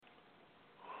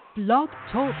Blog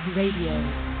Talk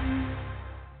Radio.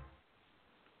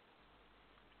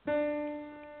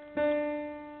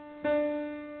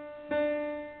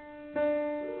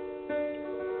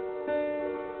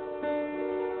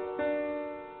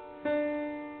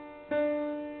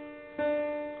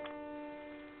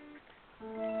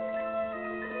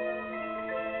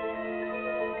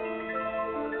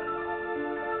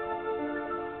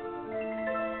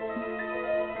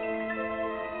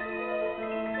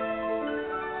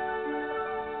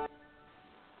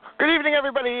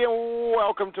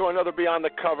 Welcome to another Beyond the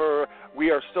Cover.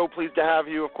 We are so pleased to have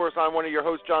you. Of course, I'm one of your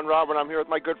hosts, John Robert. I'm here with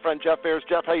my good friend, Jeff Ayers.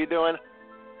 Jeff, how you doing?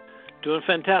 Doing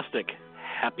fantastic.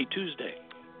 Happy Tuesday.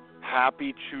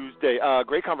 Happy Tuesday.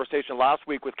 Great conversation last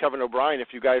week with Kevin O'Brien. If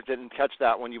you guys didn't catch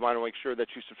that one, you want to make sure that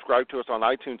you subscribe to us on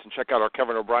iTunes and check out our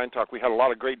Kevin O'Brien talk. We had a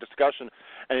lot of great discussion,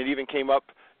 and it even came up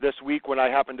this week when I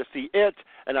happened to see it,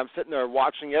 and I'm sitting there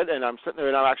watching it, and I'm sitting there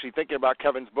and I'm actually thinking about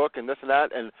Kevin's book and this and that,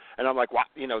 and I'm like, wow,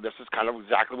 this is kind of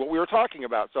exactly what we were talking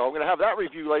about. So I'm going to have that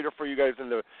review later for you guys in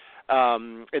the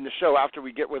show after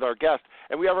we get with our guest.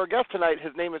 And we have our guest tonight.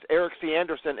 His name is Eric C.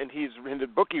 Anderson, and the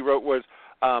book he wrote was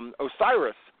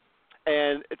Osiris.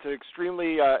 And it's an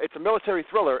extremely it's a military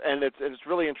thriller, and it's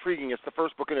really intriguing. It's the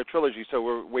first book in a trilogy,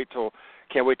 so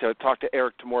can't wait to talk to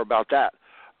Eric more about that.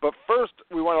 But first,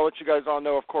 we want to let you guys all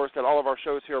know, of course, that all of our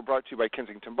shows here are brought to you by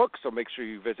Kensington Books, so make sure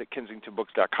you visit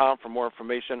kensingtonbooks.com for more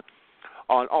information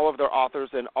on all of their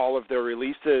authors and all of their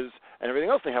releases and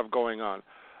everything else they have going on.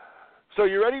 So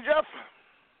you ready, Jeff?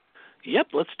 Yep,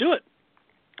 let's do it.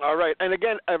 All right. And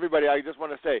again, everybody, I just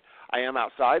want to say I am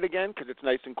outside again because it's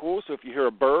nice and cool. So if you hear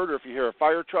a bird or if you hear a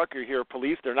fire truck or you hear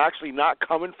police, they're actually not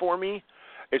coming for me.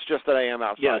 It's just that I am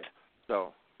outside. Yet.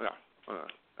 So, yeah.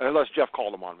 Unless Jeff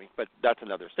called them on me, but that's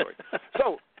another story.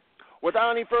 So, without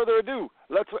any further ado,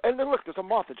 and then look, there's a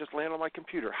moth that just landed on my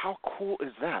computer. How cool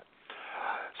is that?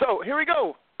 So, here we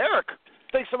go. Eric,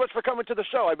 thanks so much for coming to the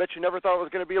show. I bet you never thought it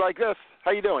was going to be like this. How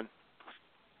you doing?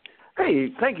 Hey,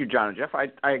 thank you, John and Jeff.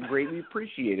 I greatly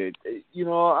appreciate it.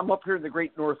 I'm up here in the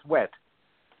Great Northwest.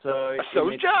 So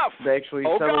is Jeff.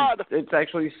 It's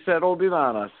actually settled in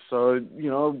on us. So,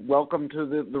 welcome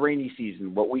to the rainy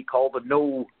season, what we call the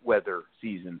no-weather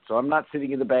season. So I'm not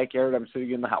sitting in the backyard. I'm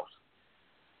sitting in the house.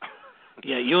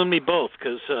 Yeah, you and me both,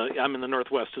 because I'm in the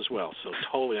Northwest as well, so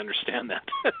totally understand that.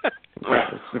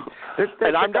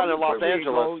 And I'm down in Los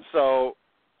Angeles, so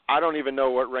I don't even know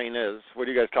what rain is. What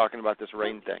are you guys talking about, this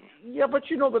rain thing? Yeah, but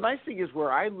the nice thing is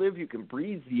where I live, you can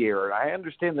breathe the air, and I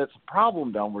understand that's a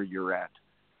problem down where you're at.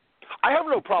 I have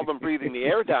no problem breathing the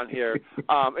air down here.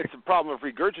 It's a problem of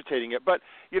regurgitating it. But,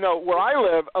 where I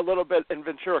live a little bit in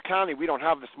Ventura County, we don't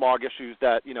have the smog issues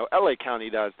that, L.A. County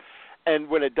does. And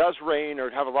when it does rain or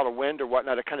have a lot of wind or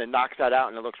whatnot, it kind of knocks that out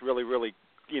and it looks really, really,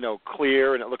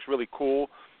 clear and it looks really cool.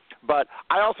 But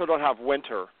I also don't have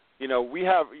winter.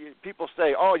 People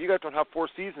say, oh, you guys don't have 4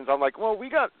 seasons. I'm like, well, we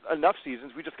got enough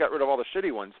seasons. We just got rid of all the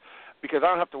shitty ones because I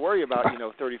don't have to worry about,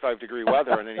 35-degree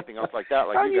weather and anything else like that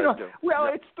you guys do.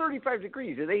 Well, it's 35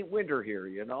 degrees. It ain't winter here,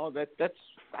 That's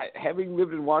having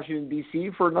lived in Washington, D.C.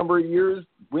 for a number of years,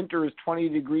 winter is 20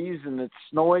 degrees and it's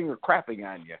snowing or crapping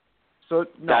on you. So,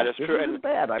 no, that is this true. isn't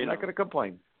bad. I'm not going to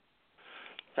complain.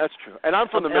 That's true. And I'm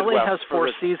from the Midwest. LA has 4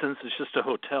 seasons. It's just a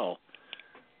hotel.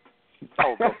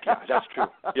 Oh, okay, that's true.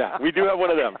 Yeah, we do have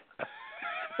one of them.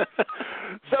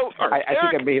 So I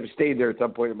think I may have stayed there at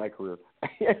some point in my career.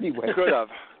 Anyway, could have.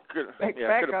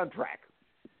 Back on track.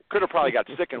 Could have probably got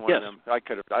sick in one of them. I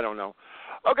could have. I don't know.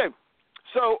 Okay,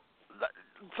 so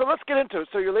let's get into it.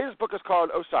 So your latest book is called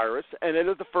Osiris, and it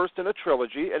is the first in a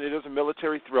trilogy, and it is a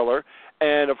military thriller.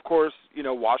 And of course,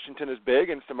 Washington is big,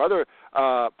 and some other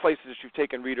places that you've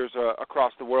taken readers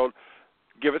across the world.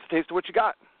 Give us a taste of what you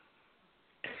got.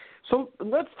 So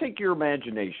let's take your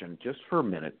imagination just for a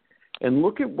minute and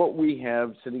look at what we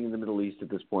have sitting in the Middle East at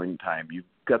this point in time. You've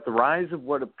got the rise of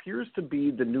what appears to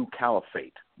be the new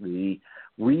caliphate, the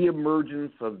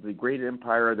reemergence of the great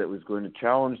empire that was going to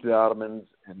challenge the Ottomans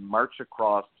and march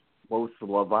across both the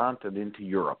Levant and into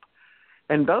Europe,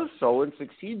 and does so and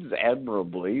succeeds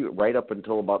admirably right up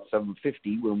until about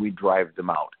 750 when we drive them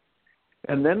out.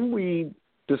 And then we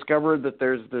discover that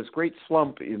there's this great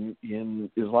slump in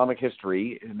Islamic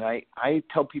history, and I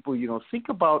tell people, think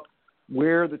about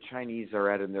where the Chinese are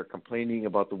at, and they're complaining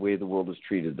about the way the world has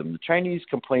treated them. The Chinese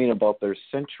complain about their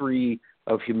century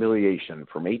of humiliation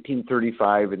from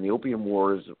 1835 and the Opium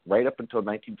Wars right up until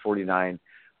 1949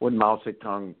 when Mao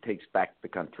Zedong takes back the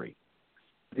country.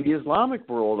 The Islamic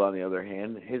world, on the other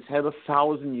hand, has had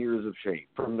 1,000 years of shame,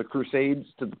 from the Crusades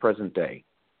to the present day.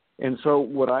 And so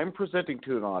what I'm presenting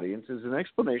to an audience is an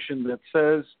explanation that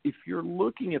says if you're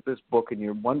looking at this book and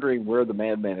you're wondering where the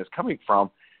madman is coming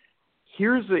from,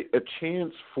 here's a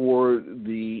chance for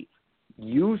the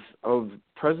youth of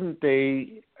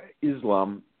present-day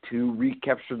Islam to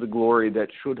recapture the glory that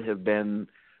should have been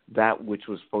that which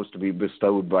was supposed to be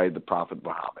bestowed by the Prophet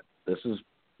Muhammad. This is,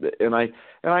 and I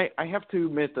have to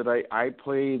admit that I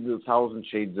play the Thousand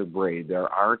Shades of Grey. There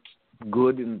aren't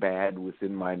good and bad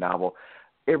within my novel.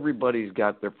 Everybody's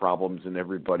got their problems and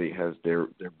everybody has their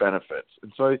benefits.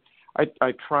 And so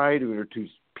I try to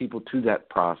introduce people to that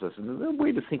process and a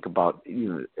way to think about,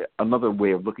 another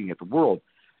way of looking at the world.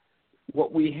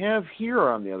 What we have here,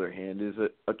 on the other hand, is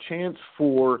a chance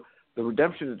for the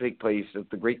redemption to take place at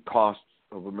the great cost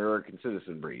of American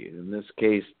citizenry. In this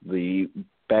case, the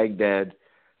Baghdad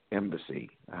embassy.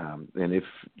 And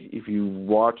if you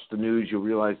watch the news, you'll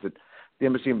realize that the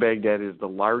embassy in Baghdad is the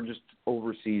largest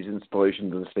overseas installation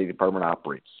that the State Department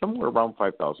operates, somewhere around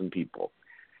 5,000 people.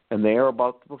 And they are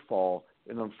about to befall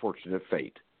an unfortunate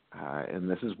fate. And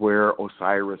this is where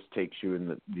Osiris takes you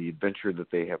in the adventure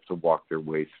that they have to walk their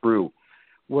way through.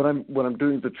 What I'm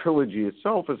doing with the trilogy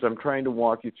itself is I'm trying to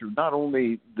walk you through not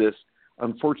only this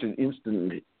unfortunate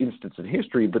instance in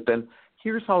history, but then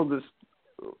here's how this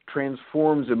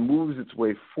transforms and moves its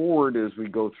way forward as we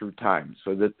go through time.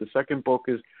 So that the second book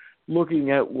is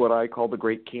looking at what I call the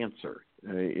Great Cancer.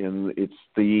 And it's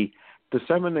the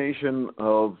dissemination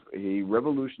of a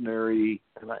revolutionary,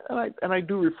 and I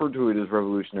do refer to it as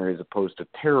revolutionary as opposed to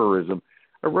terrorism,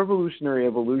 a revolutionary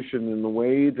evolution in the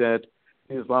way that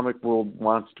the Islamic world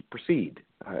wants to proceed.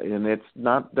 And it's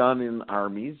not done in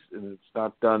armies, and it's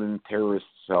not done in terrorist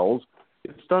cells.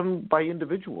 It's done by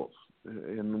individuals,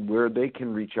 and where they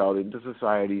can reach out into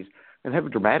societies and have a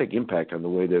dramatic impact on the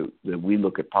way that we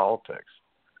look at politics.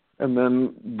 And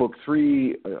then book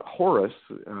 3, Horus,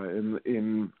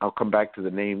 I'll come back to the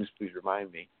names, please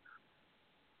remind me,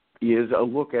 is a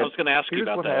look at... I was going to ask you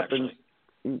about what that, happens.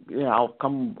 actually. Yeah,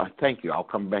 thank you. I'll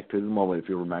come back to it in a moment if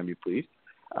you remind me, please.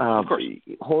 Of course.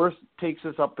 Horus takes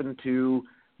us up into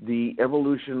the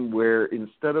evolution where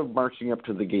instead of marching up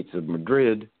to the gates of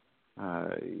Madrid,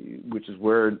 which is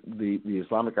where the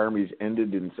Islamic armies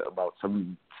ended in about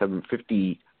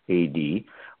 750 A.D.,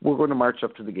 we're going to march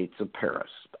up to the gates of Paris,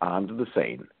 onto the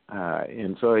Seine.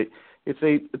 And so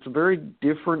it's a very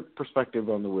different perspective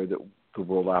on the way that the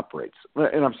world operates.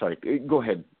 And I'm sorry, go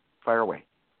ahead, fire away.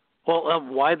 Well,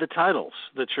 why the titles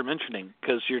that you're mentioning?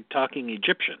 Because you're talking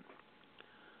Egyptian.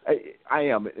 I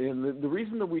am, and the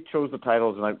reason that we chose the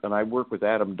titles, and I work with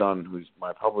Adam Dunn, who's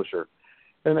my publisher,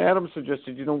 and Adam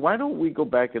suggested, why don't we go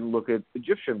back and look at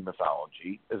Egyptian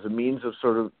mythology as a means of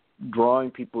sort of drawing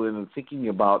people in and thinking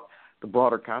about the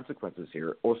broader consequences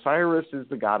here. Osiris is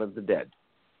the god of the dead,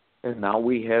 and now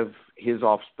we have his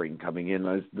offspring coming in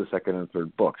as the second and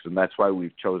third books, and that's why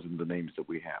we've chosen the names that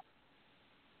we have.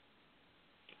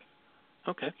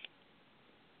 Okay.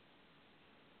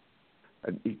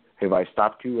 Have I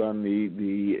stopped you on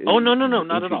the Oh, no,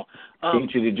 not at all.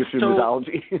 Ancient Egyptian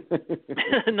mythology?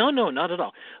 No, not at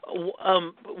all.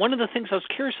 One of the things I was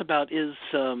curious about is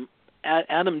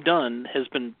Adam Dunn has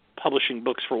been publishing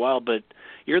books for a while, but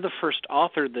you're the first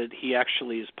author that he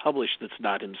actually has published that's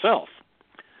not himself.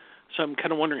 So I'm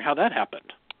kind of wondering how that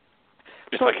happened,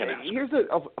 if I can ask. Here's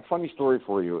a funny story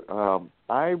for you.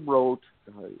 I wrote,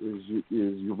 as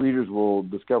your readers will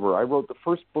discover, I wrote the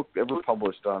first book ever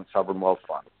published on sovereign wealth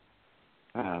funds.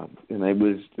 And it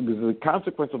was a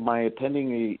consequence of my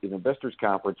attending an investors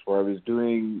conference where I was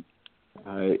doing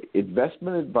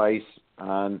investment advice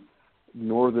on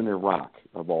northern Iraq,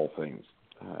 of all things.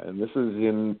 And this is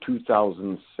in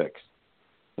 2006.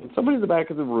 And somebody in the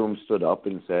back of the room stood up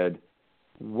and said,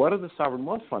 "What are the sovereign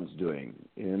wealth funds doing?"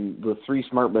 And the three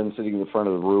smart men sitting in the front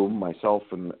of the room, myself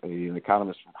and an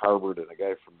economist from Harvard and a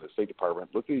guy from the State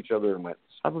Department, looked at each other and went,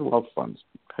 "Sovereign wealth funds?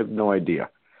 I have no idea."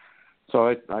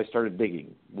 So I started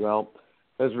digging. Well,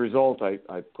 as a result, I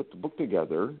put the book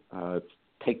together,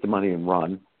 Take the Money and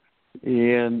Run.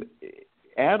 And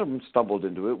Adam stumbled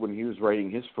into it when he was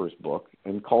writing his first book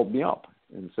and called me up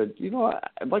and said,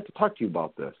 "I'd like to talk to you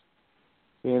about this."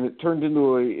 And it turned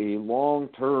into a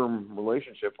long-term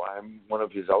relationship. I'm one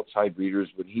of his outside readers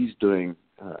when he's doing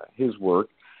his work.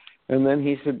 And then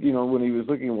he said, when he was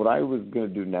looking at what I was going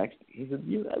to do next, he said,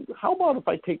 "How about if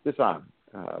I take this on?"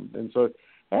 And so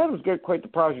Adam's got quite the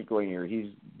project going here. He's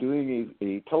doing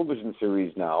a television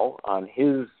series now on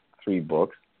his 3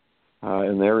 books,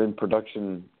 and they're in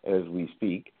production as we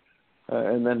speak.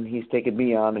 And then he's taken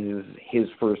me on as his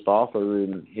first author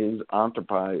in his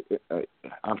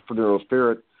entrepreneurial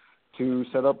spirit to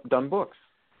set up Dunn Books.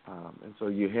 And so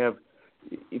you have,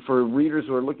 for readers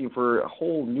who are looking for a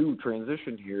whole new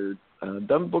transition here,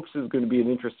 Dunn Books is going to be an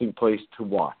interesting place to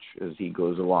watch as he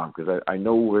goes along, because I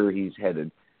know where he's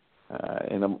headed.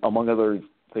 and among other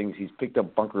things, he's picked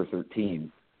up Bunker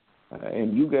 13.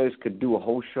 And you guys could do a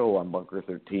whole show on Bunker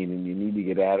 13, and you need to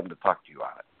get Adam to talk to you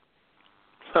on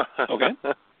it. Okay.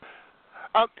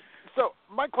 So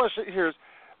my question here is,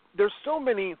 there's so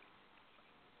many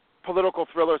political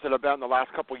thrillers that have been in the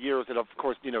last couple of years that have, of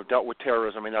course, dealt with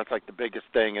terrorism. I mean, that's like the biggest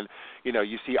thing. And,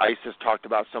 you see ISIS talked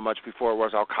about so much before. It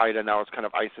was Al-Qaeda. Now it's kind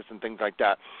of ISIS and things like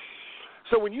that.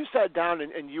 So when you sat down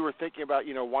and you were thinking about,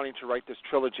 wanting to write this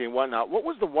trilogy and whatnot, what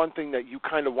was the one thing that you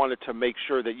kind of wanted to make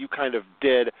sure that you kind of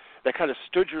did that kind of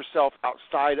stood yourself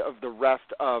outside of the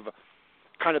rest of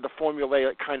kind of the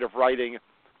formulaic kind of writing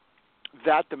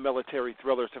that the military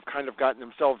thrillers have kind of gotten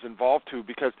themselves involved to?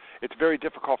 Because it's very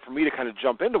difficult for me to kind of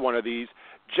jump into one of these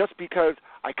just because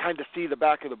I kind of see the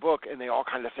back of the book and they all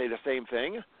kind of say the same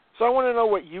thing. So I want to know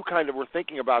what you kind of were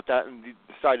thinking about that and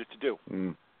decided to do.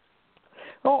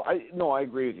 I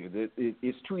agree with you.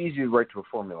 It's too easy to write to a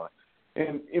formula.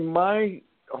 And in my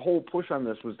whole push on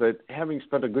this was that having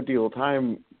spent a good deal of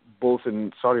time both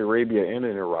in Saudi Arabia and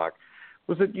in Iraq,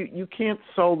 was that you can't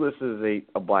sell this as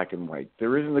a black and white.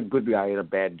 There isn't a good guy and a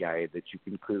bad guy that you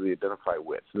can clearly identify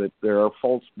with. So that there are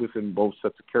faults within both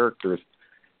sets of characters,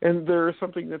 and there is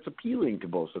something that's appealing to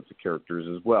both sets of characters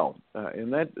as well.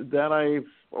 And that I've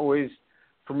always,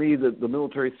 for me, the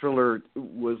military thriller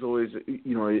was always,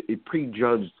 a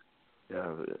prejudged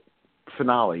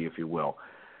finale, if you will.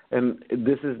 And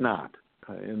this is not.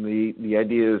 And the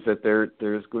idea is that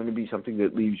there's going to be something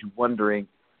that leaves you wondering,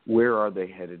 where are they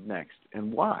headed next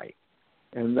and why?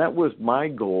 And that was my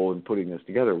goal in putting this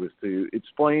together, was to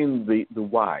explain the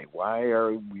why. Why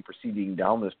are we proceeding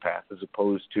down this path as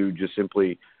opposed to just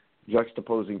simply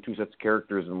juxtaposing two sets of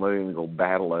characters and letting them go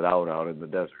battle it out in the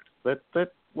desert?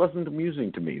 That wasn't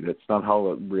amusing to me. That's not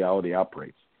how reality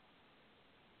operates.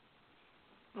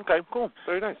 Okay, cool.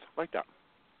 Very nice. Like that.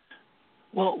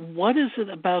 Well, what is it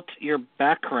about your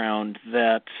background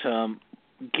that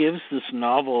gives this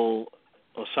novel,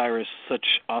 Osiris, such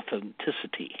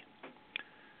authenticity?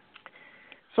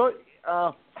 So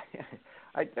I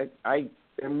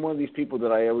am one of these people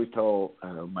that I always tell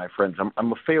my friends,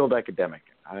 I'm a failed academic.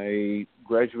 I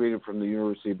graduated from the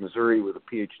University of Missouri with a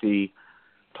PhD.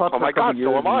 Oh, my God,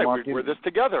 so am I. We're this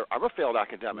together. I'm a failed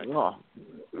academic. Oh,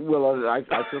 well, I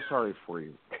feel sorry for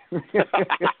you.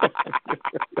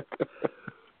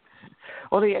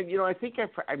 Well, I think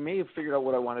I may have figured out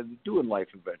what I wanted to do in life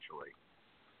eventually.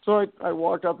 So I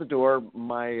walked out the door.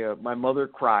 My mother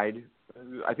cried.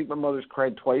 I think my mother's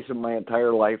cried twice in my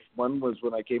entire life. One was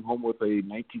when I came home with a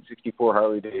 1964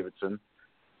 Harley Davidson.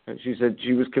 And she said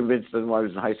she was convinced when I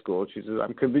was in high school. She said,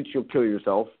 "I'm convinced you'll kill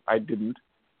yourself." I didn't.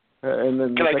 And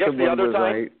then Can I guess the other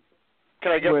time?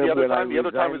 The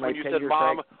other time was when you said,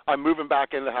 "Mom, I'm moving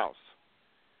back in the house."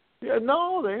 Yeah,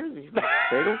 no, they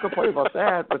don't complain about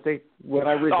that. But when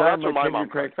I resigned my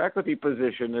tenure-track faculty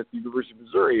position at the University of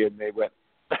Missouri, and they went,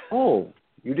 "Oh,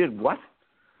 you did what?"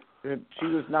 And she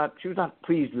was not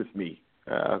pleased with me.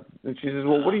 And she says,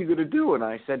 "Well, what are you going to do?" And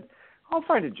I said, "I'll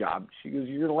find a job." She goes,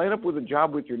 "You're going to land up with a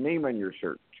job with your name on your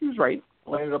shirt." She was right. I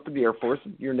landed up in the Air Force,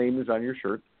 and your name is on your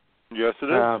shirt. Yes, it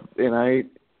is.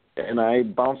 And I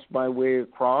bounced my way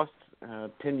across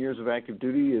 10 years of active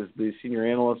duty as the senior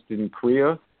analyst in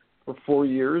Korea for 4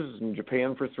 years, in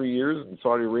Japan for 3 years, in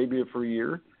Saudi Arabia for a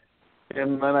year.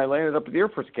 And then I landed up at the Air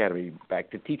Force Academy, back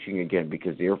to teaching again,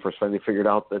 because the Air Force finally figured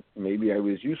out that maybe I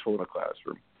was useful in a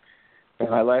classroom.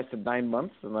 And I lasted 9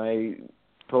 months, and I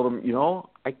told them,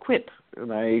 I quit.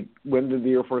 And I went to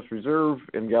the Air Force Reserve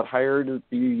and got hired at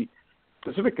the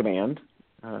Pacific Command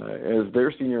as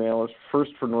their senior analyst,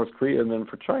 first for North Korea and then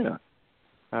for China.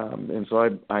 And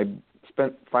so I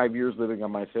spent 5 years living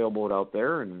on my sailboat out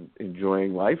there and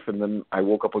enjoying life. And then I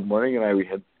woke up one morning and I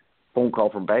had a phone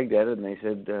call from Baghdad, and they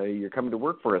said, "You're coming to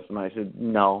work for us." And I said,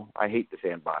 "No, I hate the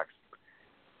sandbox."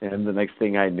 And the next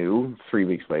thing I knew, 3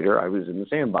 weeks later, I was in the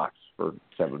sandbox for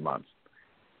 7 months.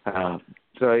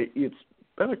 So it's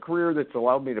been a career that's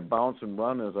allowed me to bounce and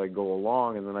run as I go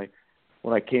along. And then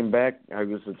when I came back, I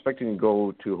was expecting to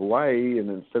go to Hawaii, and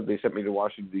instead they sent me to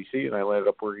Washington, D.C., and I landed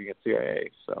up working at CIA.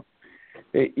 So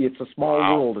it's a small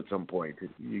world at some point.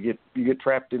 You get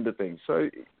trapped into things. So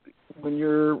when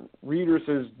your reader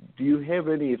says, "Do you have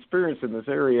any experience in this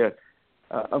area?"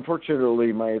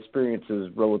 Unfortunately, my experience is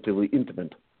relatively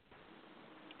intimate.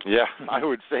 Yeah, I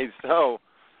would say so.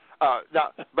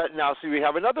 Now, see, we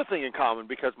have another thing in common,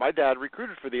 because my dad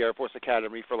recruited for the Air Force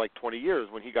Academy for like 20 years.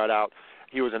 When he got out,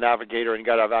 he was a navigator and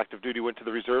got out of active duty, went to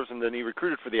the reserves, and then he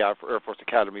recruited for the Air Force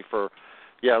Academy for,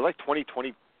 like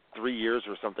 23 years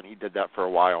or something. He did that for a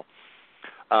while.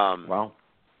 Wow.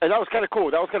 And that was kind of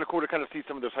cool. That was kind of cool to kind of see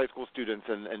some of those high school students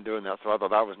and doing that. So I thought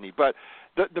that was neat. But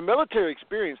the military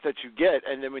experience that you get,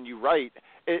 and then when you write,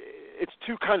 it's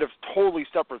two kind of totally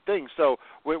separate things. So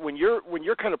when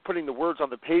you're kind of putting the words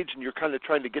on the page and you're kind of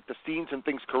trying to get the scenes and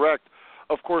things correct,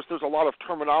 of course, there's a lot of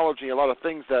terminology, a lot of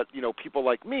things that people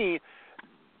like me,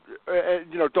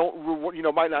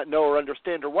 don't might not know or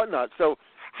understand or whatnot. So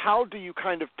how do you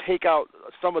kind of take out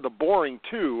some of the boring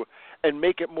too and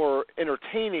make it more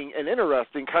entertaining and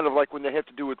interesting, kind of like when they have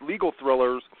to do with legal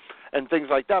thrillers and things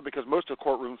like that, because most of the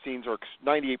courtroom scenes are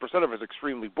 98% of it is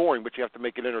extremely boring, but you have to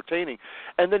make it entertaining,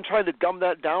 and then trying to dumb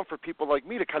that down for people like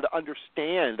me to kind of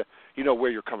understand,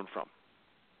 where you're coming from.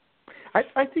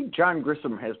 I think John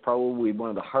Grisham has probably one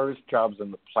of the hardest jobs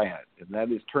on the planet, and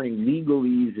that is turning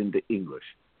legalese into English.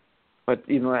 But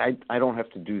I don't have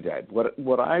to do that.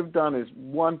 What I've done is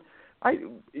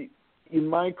in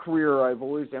my career, I've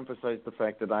always emphasized the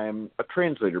fact that I am a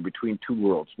translator between two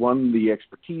worlds. One, the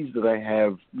expertise that I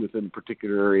have within a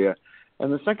particular area,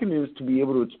 and the second is to be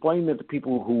able to explain that to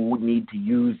people who need to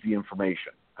use the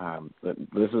information.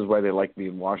 This is why they like me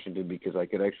in Washington, because I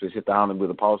could actually sit down with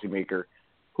a policymaker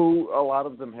who a lot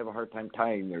of them have a hard time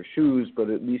tying their shoes, but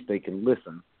at least they can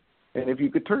listen. And if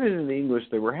you could turn it into English,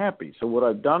 they were happy. So what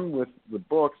I've done with the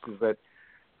books is that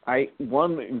I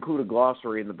include a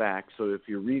glossary in the back, so if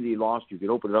you're really lost, you can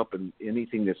open it up, and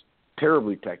anything that's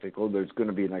terribly technical, there's going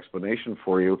to be an explanation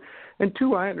for you. And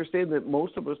two, I understand that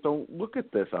most of us don't look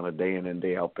at this on a day in and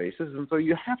day out basis, and so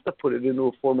you have to put it into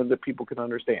a format that people can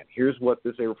understand. Here's what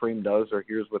this airframe does, or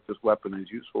here's what this weapon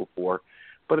is useful for.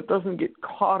 But it doesn't get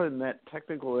caught in that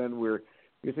technical end where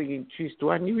you're thinking, geez, do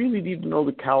I really need to know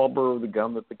the caliber of the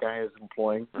gun that the guy is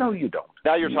employing? No, you don't.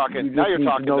 Now you're talking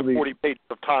the 40 pages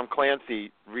of Tom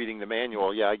Clancy reading the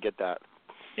manual. Yeah, I get that.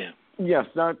 Yeah. Yes.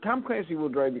 Now, Tom Clancy will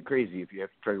drive you crazy if you have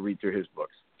to try to read through his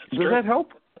books. That's Does true. that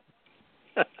help?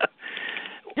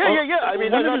 Yeah. I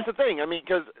mean, that's the thing. I mean,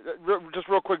 because just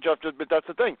real quick, Jeff, but that's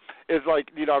the thing is like,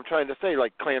 I'm trying to say,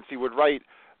 like, Clancy would write.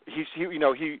 He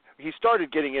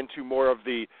started getting into more of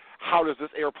the how does this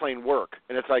airplane work,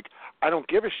 and it's like, I don't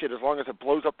give a shit as long as it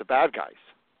blows up the bad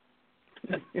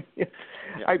guys. Yeah.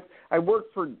 I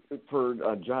worked for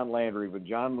John Landry, but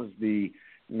John was the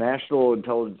National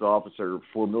Intelligence Officer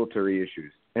for military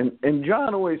issues, and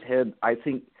John always had, I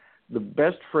think, the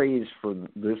best phrase for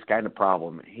this kind of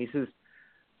problem. He says,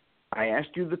 "I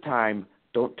asked you the time.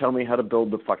 Don't tell me how to build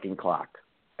the fucking clock."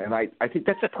 And I think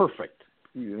that's perfect.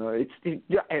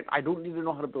 I don't need to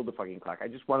know how to build a fucking clock. I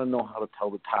just want to know how to tell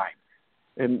the time.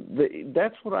 And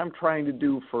that's what I'm trying to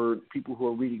do for people who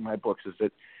are reading my books, is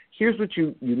that here's what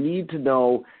you need to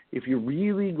know. If you're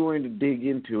really going to dig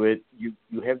into it, you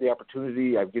have the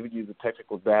opportunity. I've given you the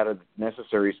technical data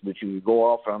necessary so that you can go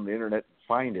off on the internet and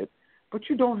find it, but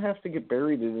you don't have to get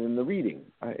buried in the reading.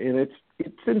 And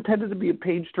it's intended to be a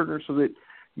page turner so that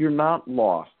you're not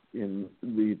lost in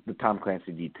the Tom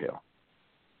Clancy detail.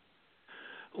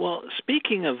 Well,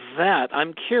 speaking of that,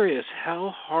 I'm curious, how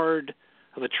hard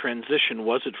of a transition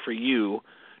was it for you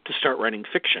to start writing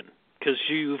fiction? Because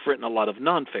you've written a lot of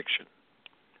nonfiction.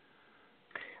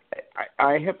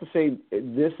 I have to say,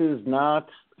 this is not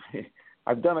 –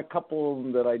 I've done a couple of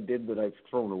them that I did that I've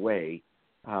thrown away.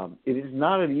 It is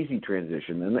not an easy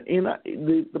transition. And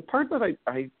the part that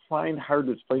I find hard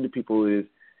to explain to people is,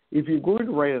 if you're going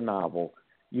to write a novel,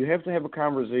 you have to have a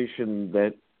conversation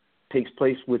that takes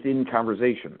place within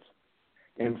conversations,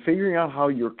 and figuring out how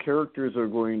your characters are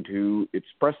going to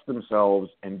express themselves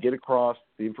and get across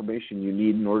the information you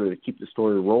need in order to keep the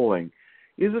story rolling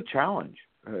is a challenge.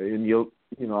 And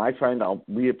I find I'll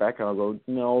read it back and I'll go,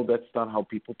 no, that's not how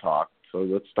people talk. So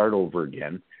let's start over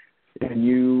again. And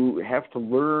you have to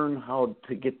learn how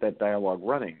to get that dialogue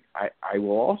running. I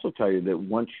will also tell you that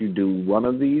once you do one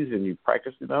of these and you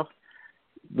practice enough,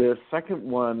 the second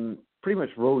one pretty much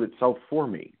wrote itself for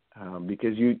me.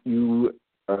 Because you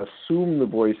assume the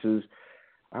voices.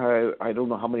 I don't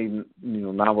know how many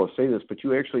novelists say this, but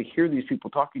you actually hear these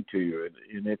people talking to you,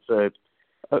 and it's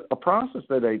a process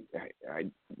that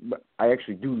I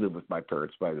actually do live with my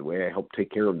parents. By the way, I help take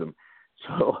care of them.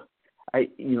 So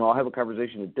I'll have a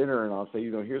conversation at dinner, and I'll say,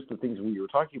 here's the things we were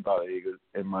talking about.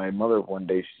 And my mother one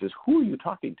day, she says, "Who are you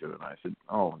talking to?" And I said,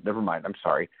 "Oh, never mind. I'm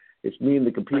sorry. It's me and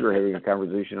the computer having a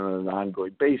conversation on an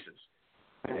ongoing basis."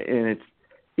 And it's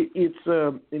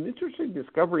an interesting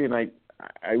discovery, and I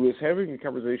was having a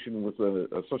conversation with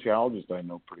a sociologist I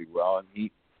know pretty well, and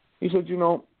he said,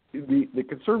 the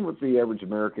concern with the average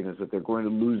American is that they're going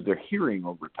to lose their hearing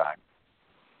over time.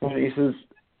 And he says,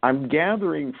 I'm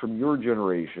gathering from your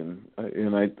generation,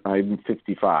 and I'm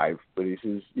 55, but he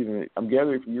says, I'm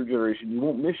gathering from your generation, you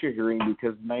won't miss your hearing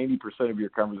because 90% of your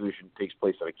conversation takes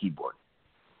place on a keyboard.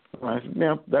 I said,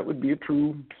 yeah, that would be a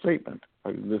true statement.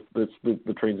 That's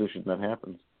the transition that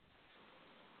happens.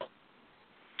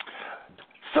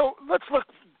 So let's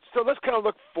kind of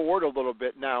look forward a little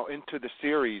bit now into the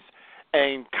series,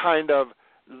 and kind of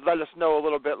let us know a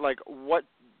little bit, like, what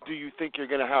do you think you're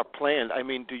going to have planned? I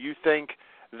mean, do you think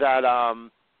that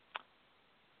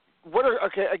what are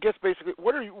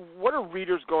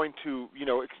readers going to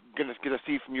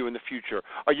see from you in the future?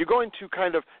 Are you going to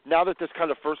kind of, now that this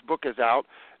kind of first book is out,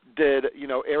 did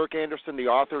Eric Anderson, the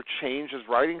author, change his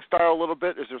writing style a little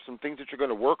bit? Is there some things that you're going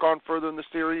to work on further in the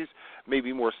series?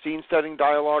 Maybe more scene-setting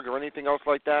dialogue or anything else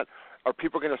like that? Are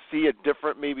people going to see a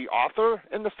different maybe author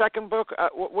in the second book?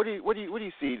 What do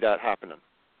you see that happening?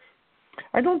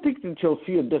 I don't think that you'll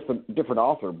see a different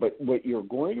author, but what you're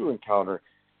going to encounter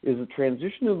is a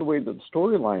transition in the way that the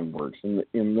storyline works, in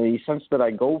the sense that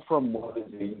I go from what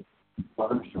is a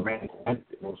large romantic event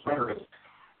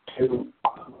to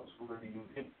where you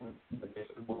hit the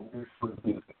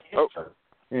cancer.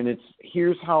 And it's,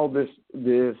 here's how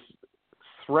this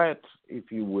threat,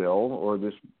 if you will, or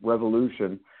this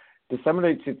revolution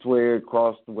disseminates its way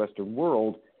across the Western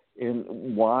world, and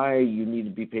why you need to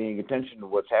be paying attention to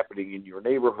what's happening in your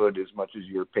neighborhood as much as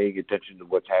you're paying attention to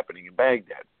what's happening in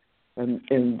Baghdad. And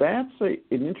that's an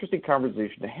interesting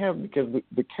conversation to have, because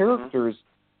the characters,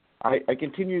 I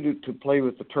continue to play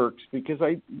with the Turks, because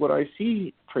what I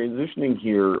see transitioning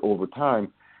here over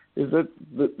time is that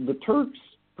the Turks,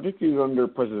 particularly under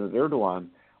President Erdogan,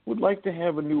 would like to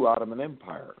have a new Ottoman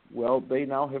Empire. Well, they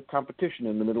now have competition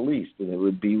in the Middle East, and it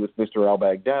would be with Mr.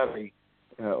 al-Baghdadi,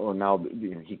 or now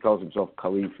he calls himself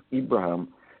Caliph Ibrahim.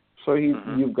 So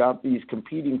you've got these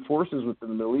competing forces within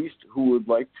the Middle East who would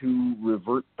like to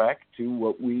revert back to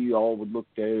what we all would look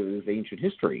at as ancient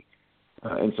history.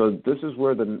 And so this is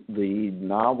where the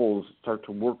novels start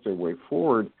to work their way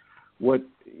forward. What,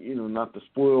 not to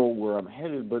spoil where I'm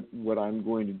headed, but what I'm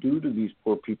going to do to these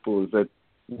poor people is that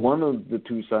one of the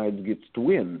two sides gets to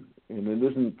win, and it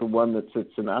isn't the one that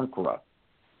sits in Ankara.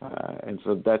 And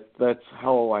so that's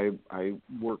how I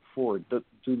work forward.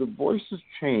 Do the voices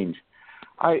change?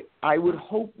 I would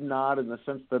hope not, in the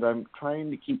sense that I'm trying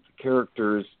to keep the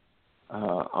characters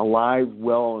alive,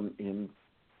 well, and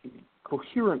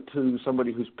coherent to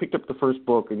somebody who's picked up the first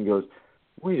book and goes,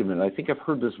 wait a minute, I think I've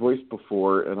heard this voice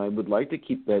before, and I would like to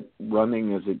keep that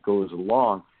running as it goes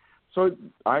along. So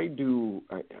I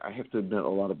have to admit, a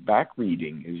lot of back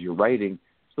reading as you're writing,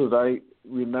 so that I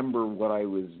remember what I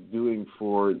was doing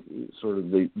for sort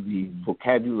of the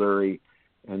vocabulary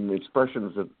and the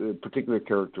expressions that a particular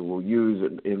character will use,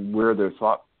 and where their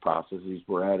thought processes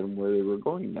were at and where they were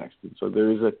going next. And so there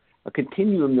is a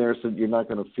continuum there, so that you're not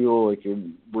going to feel like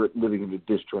we're living in a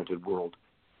disjointed world.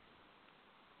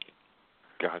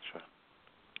 Gotcha.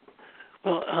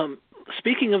 Well,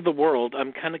 speaking of the world,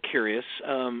 I'm kind of curious.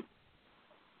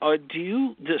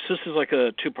 This is like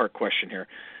a two-part question here.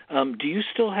 Do you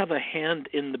still have a hand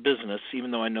in the business,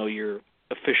 even though I know you're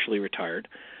officially retired?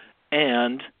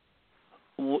 And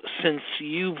since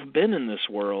you've been in this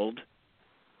world,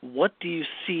 what do you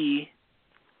see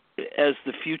as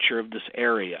the future of this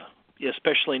area?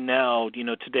 Especially now,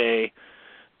 today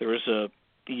there was a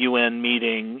UN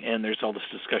meeting and there's all this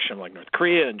discussion like North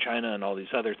Korea and China and all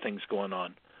these other things going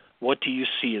on. What do you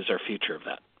see as our future of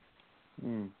that?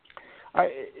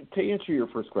 To answer your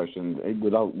first question,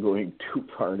 without going too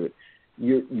far into it,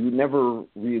 you never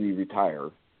really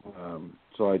retire.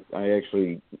 So I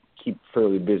actually keep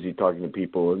fairly busy talking to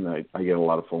people, and I get a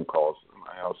lot of phone calls.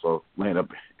 I also land up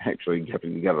actually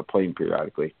having to get on a plane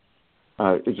periodically.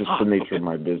 It's just the nature of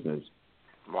my business.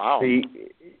 Wow.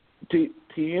 To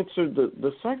answer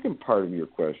the second part of your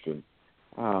question,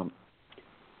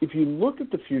 if you look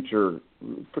at the future,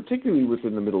 particularly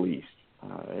within the Middle East,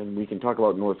 and we can talk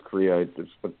about North Korea. I've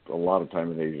spent a lot of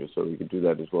time in Asia, so we can do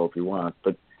that as well if you want.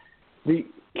 But you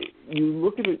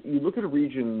look at a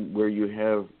region where you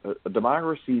have a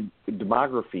demography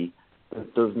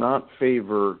that does not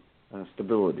favor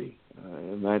stability,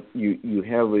 and that you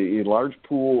have a large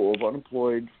pool of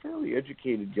unemployed, fairly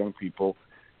educated young people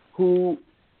who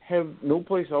have no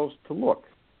place else to look.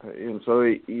 And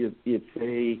so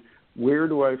it's where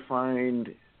do I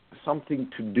find something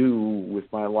to do with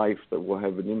my life that will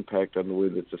have an impact on the way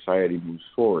that society moves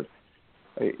forward?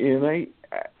 And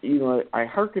I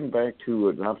hearken back to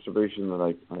an observation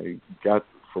that I got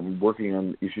from working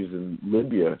on issues in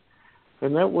Libya,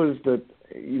 and that was that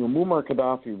Muammar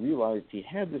Gaddafi realized he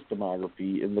had this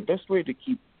demography, and the best way to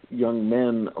keep young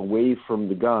men away from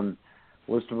the gun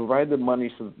was to provide them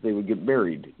money so that they would get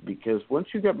married. Because once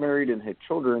you got married and had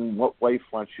children, what wife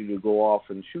wants you to go off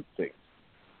and shoot things?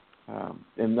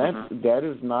 And that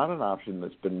is not an option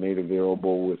that's been made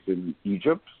available within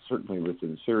Egypt, certainly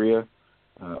within Syria,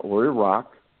 or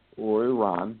Iraq, or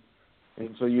Iran.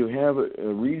 And so you have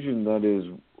a region that is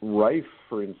rife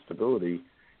for instability,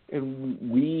 and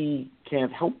we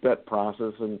can't help that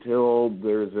process until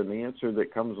there's an answer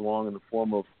that comes along in the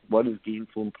form of what is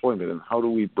gainful employment, and how do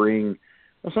we bring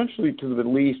essentially to the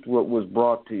Middle East what was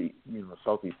brought to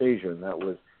Southeast Asia, and that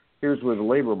was, here's where the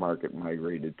labor market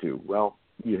migrated to. Well,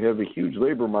 you have a huge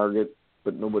labor market,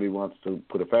 but nobody wants to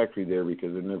put a factory there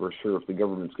because they're never sure if the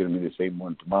government's going to be the same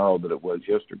one tomorrow that it was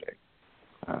yesterday.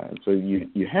 And so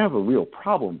you have a real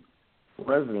problem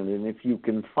resident, and if you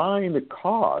can find a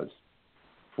cause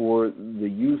for the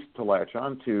youth to latch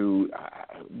onto,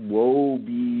 woe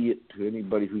be it to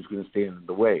anybody who's going to stand in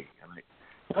the way.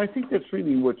 And I think that's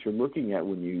really what you're looking at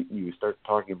when you start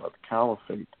talking about the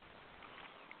caliphate.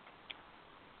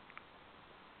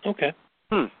 Okay.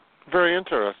 Very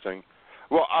interesting.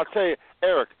 Well, I'll tell you,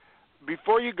 Eric,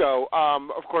 before you go,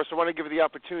 of course, I want to give you the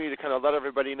opportunity to kind of let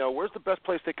everybody know where's the best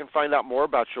place they can find out more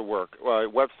about your work,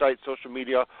 website, social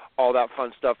media, all that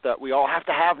fun stuff that we all have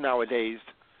to have nowadays,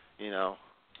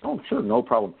 Oh, sure, no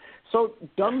problem. So,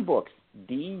 Dunn Books,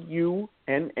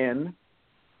 DUNN,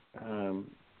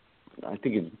 I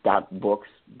think it's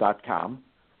 .books.com.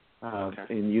 Okay.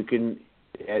 And you can,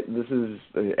 this is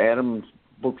Adam's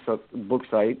book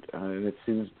site, and it's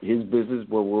his business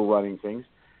where we're running things.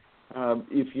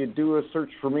 If you do a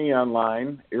search for me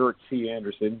online, Eric C.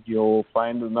 Anderson, you'll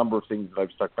find a number of things that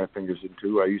I've stuck my fingers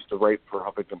into. I used to write for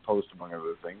Huffington Post, among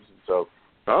other things, and so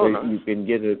nice. You can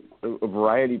get a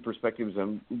variety of perspectives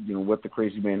on what the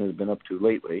crazy man has been up to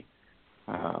lately.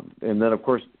 And then, of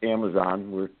course,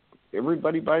 Amazon, where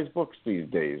everybody buys books these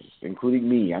days, including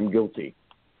me. I'm guilty.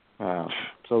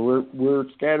 So we're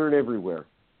scattered everywhere.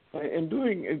 And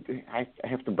I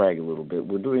have to brag a little bit.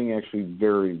 We're doing actually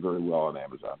very, very well on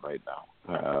Amazon right now.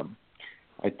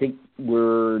 I think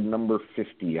we're number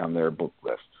 50 on their book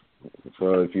list.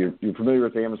 So if you're familiar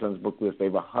with Amazon's book list, they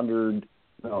have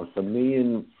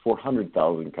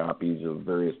 1,400,000 copies of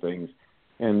various things,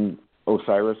 and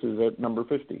Osiris is at number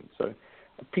 50. So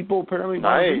people apparently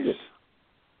want to read it.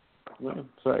 Yeah,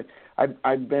 so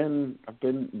I've been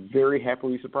very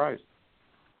happily surprised.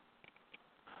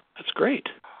 That's great.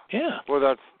 Yeah.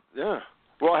 Well,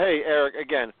 Well, hey, Eric,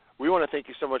 again, we want to thank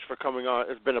you so much for coming on.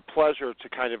 It's been a pleasure to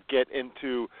kind of get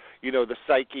into, the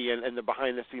psyche and the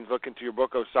behind-the-scenes look into your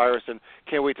book, Osiris, and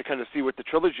can't wait to kind of see what the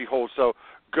trilogy holds. So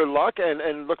good luck,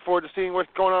 and look forward to seeing what's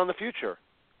going on in the future.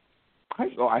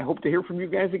 Well, I hope to hear from you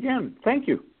guys again. Thank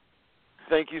you.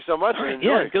 Thank you so much. All right. And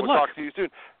enjoy. Yeah, good we'll luck. Talk to you soon.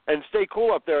 And stay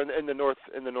cool up there in the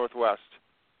northwest.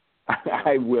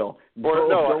 I will.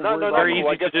 No, very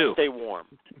cool. easy to do. Stay warm.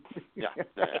 Yeah.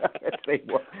 Stay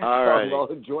warm. All right. Well,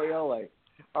 enjoy LA.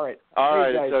 All right. All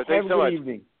right. Guys, So thanks have a so good much.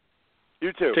 evening.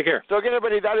 You too. Take care. So again,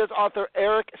 everybody, that is author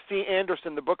Eric C.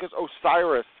 Anderson. The book is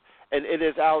Osiris, and it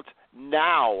is out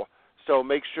now. So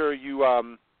make sure you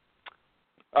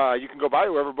can go buy it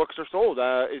wherever books are sold.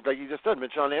 Like you just said,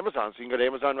 mention on Amazon. So you can go to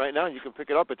Amazon right now and you can pick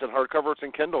it up. It's in hardcover. It's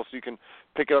in Kindle, so you can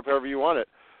pick it up however you want it.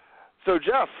 So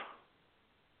Jeff.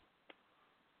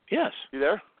 Yes. You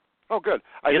there? Oh, good.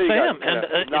 Yes, I am. And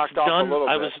it's off done. A little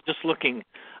I bit. was just looking.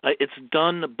 It's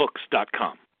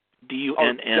DUNNBooks.com.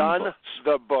 DUNN Books.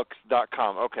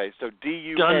 DUNNBooks.com. Okay, so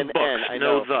DUNN. Dunn Books. I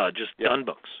know. Just yeah. Dunn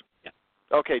Books. Yeah.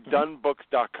 Okay,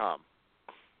 DUNNBooks.com.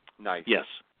 Nice. Yes.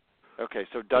 Okay,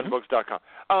 so DUNNBooks.com.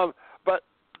 But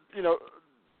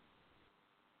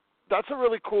that's a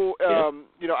really cool.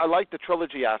 I like the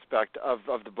trilogy aspect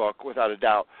of the book without a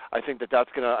doubt. I think that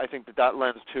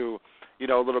lends to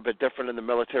a little bit different in the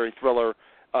military thriller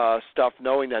stuff,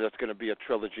 knowing that it's going to be a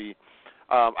trilogy.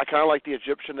 I kind of like the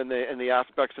Egyptian and the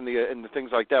aspects and the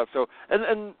things like that. So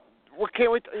and we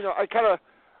can't wait.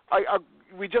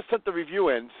 We just sent the review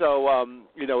in, so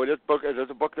it is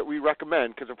a book that we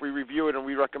recommend, because if we review it and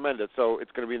we recommend it, so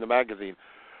it's going to be in the magazine.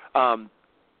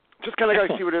 Just kind of got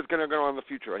to see what is going to go on in the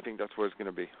future. I think that's where it's going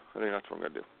to be. I think that's what I'm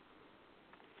going to do.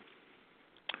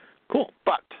 Cool.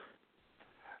 But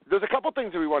there's a couple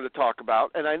things that we wanted to talk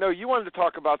about, and I know you wanted to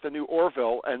talk about the new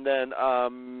Orville and then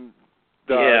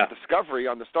the Discovery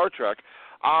on the Star Trek.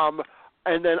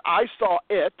 And then I saw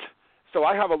it, so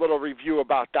I have a little review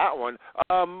about that one.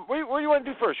 What do you want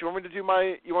to do first? You want me to do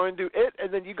it,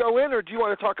 and then you go in, or do you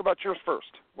want to talk about yours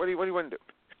first? What do you want to do?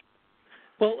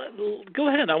 Well, go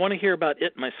ahead. I want to hear about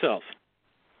it myself.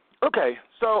 Okay,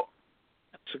 so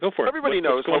go for it. Everybody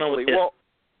knows, what's going hopefully. On with well,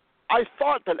 I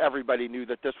thought that everybody knew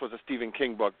that this was a Stephen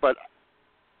King book, but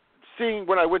seeing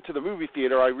when I went to the movie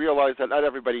theater, I realized that not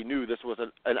everybody knew this was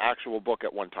an actual book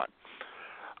at one time.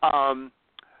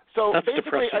 So That's basically,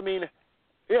 depressing. I mean,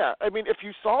 Yeah, I mean, if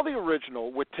you saw the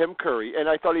original with Tim Curry, and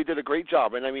I thought he did a great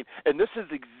job, and I mean, and this is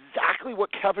exactly what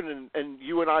Kevin and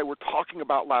you and I were talking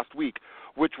about last week,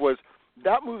 which was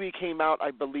that movie came out,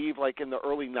 I believe, like in the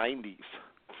early 90s.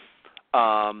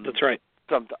 That's right.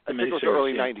 I think it was the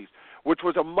early 90s, which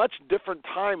was a much different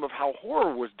time of how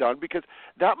horror was done, because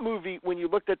that movie, when you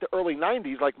looked at the early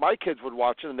 90s, like my kids would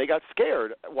watch it, and they got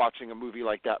scared watching a movie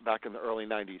like that back in the early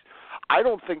 90s. I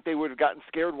don't think they would have gotten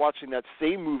scared watching that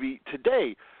same movie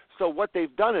today. So what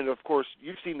they've done, and of course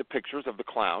you've seen the pictures of the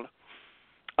clown.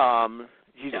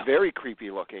 He's very creepy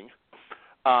looking.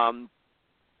 And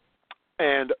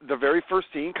the very first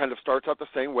scene kind of starts out the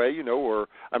same way, you know, or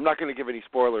I'm not going to give any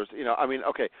spoilers. You know, I mean,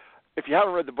 okay, if you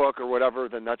haven't read the book or whatever,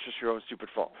 then that's just your own stupid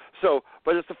fault. So,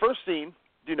 but it's the first scene,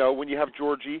 you know, when you have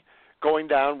Georgie going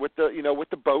down with the, you know, with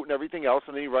the boat and everything else,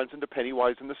 and then he runs into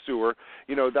Pennywise in the sewer.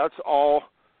 You know, that's all,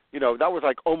 you know, that was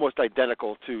like almost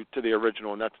identical to the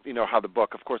original, and that's, you know, how the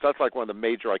book, of course, that's like one of the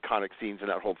major iconic scenes in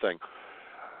that whole thing.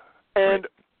 And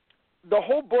the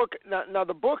whole book, now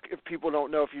the book, if people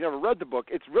don't know, if you never read the book,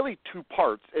 it's really two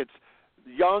parts. It's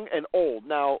young and old.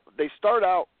 Now, they start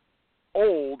out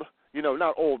old, you know,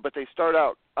 not old, but they start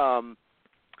out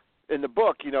in the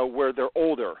book, you know, where they're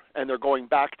older and they're going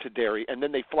back to Derry, and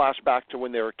then they flash back to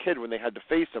when they were a kid, when they had to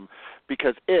face him,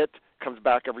 because it comes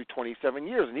back every 27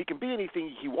 years, and he can be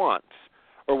anything he wants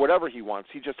or whatever he wants.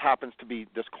 He just happens to be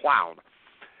this clown.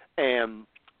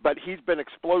 But he's been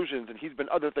explosions, and he's been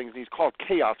other things, and he's called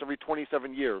chaos every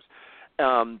 27 years.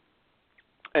 And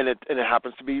it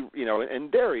happens to be, you know, in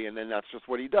Derry, and then that's just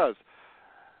what he does.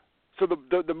 So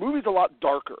the movie's a lot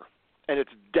darker, and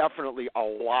it's definitely a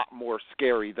lot more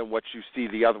scary than what you see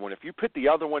the other one. If you put the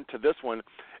other one to this one,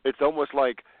 it's almost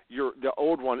like the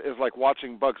old one is like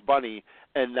watching Bugs Bunny,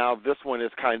 and now this one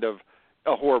is kind of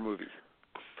a horror movie.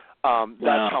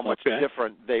 That's how much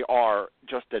different they are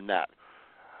just in that.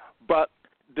 But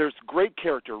there's great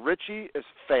character. Richie is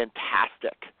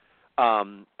fantastic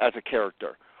as a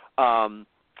character.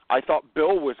 I thought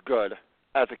Bill was good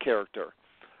as a character.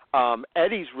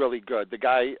 Eddie's really good. The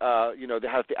guy, you know, that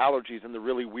has the allergies and the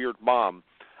really weird mom.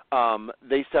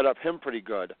 They set up him pretty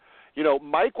good. You know,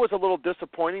 Mike was a little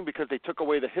disappointing because they took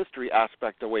away the history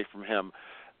aspect away from him.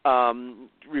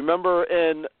 Remember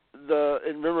in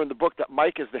the book that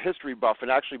Mike is the history buff and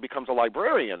actually becomes a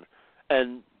librarian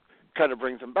and kind of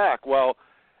brings him back. Well,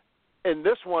 in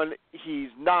this one, he's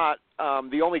not.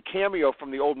 The only cameo from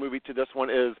the old movie to this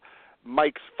one is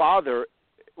Mike's father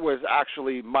was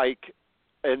actually Mike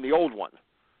in the old one.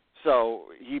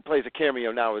 So he plays a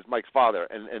cameo now as Mike's father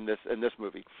in this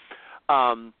movie.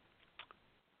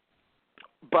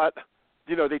 But,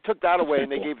 you know, they took that away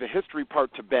and they gave the history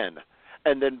part to Ben.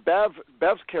 And then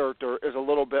Bev's character is a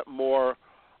little bit more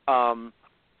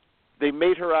they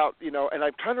made her out, you know, and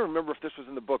I'm trying to remember if this was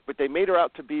in the book, but they made her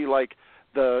out to be like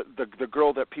the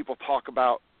girl that people talk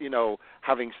about, you know,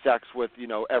 having sex with, you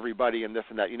know, everybody and this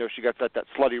and that. You know, she got that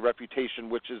slutty reputation,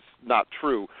 which is not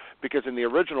true, because in the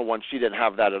original one she didn't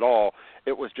have that at all.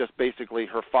 It was just basically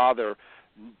her father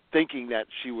thinking that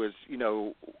she was, you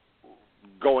know,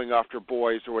 going after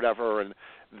boys or whatever. And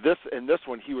in this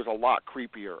one he was a lot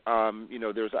creepier. You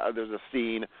know, there's a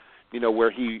scene, you know, where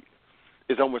he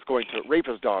is almost going to rape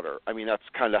his daughter. I mean, that's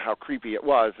kind of how creepy it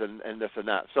was, and this and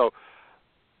that. So,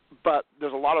 but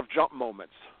there's a lot of jump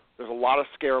moments. There's a lot of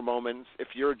scare moments. If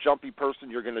you're a jumpy person,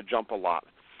 you're going to jump a lot.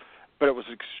 But it was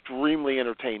extremely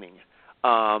entertaining.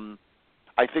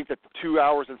 I think that 2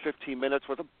 hours and 15 minutes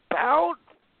was about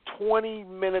 20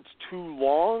 minutes too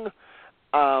long.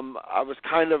 I was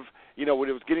kind of, you know, when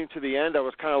it was getting to the end, I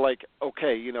was kind of like,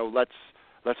 okay, you know, let's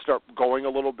start going a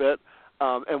little bit.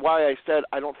 And why I said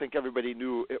I don't think everybody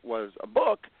knew it was a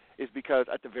book is because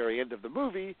at the very end of the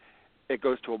movie, it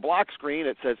goes to a black screen.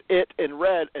 It says "it" in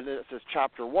red, and then it says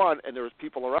Chapter 1. And there was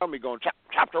people around me going,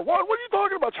 Chapter 1? What are you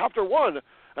talking about, Chapter 1?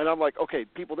 And I'm like, okay,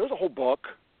 people, there's a whole book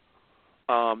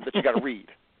that you got to read.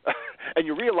 And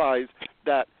you realize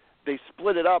that they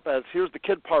split it up as here's the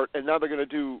kid part, and now they're going to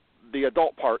do the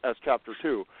adult part as Chapter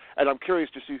 2. And I'm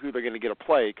curious to see who they're going to get to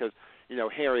play because, you know,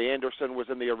 Harry Anderson was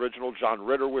in the original. John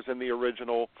Ritter was in the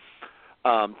original.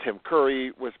 Tim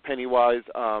Curry was Pennywise.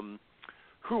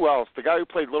 Who else? The guy who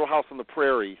played Little House on the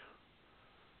Prairie.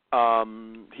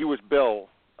 He was Bill.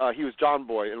 He was John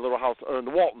Boy in Little House, or in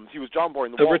the Waltons. He was John Boy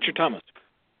in the Waltons. Richard Thomas.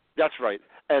 That's right.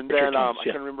 And Richard then Thomas, I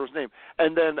can't remember his name.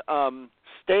 And then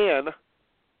Stan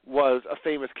was a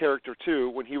famous character too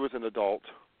when he was an adult.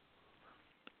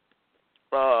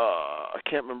 I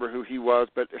can't remember who he was,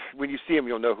 but when you see him,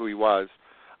 you'll know who he was.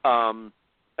 And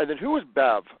then who was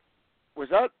Bev? Was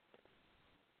that?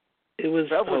 It was.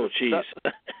 Bev Oh, jeez.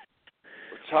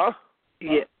 Huh?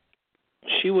 Yeah.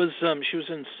 She was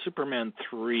in Superman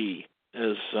 3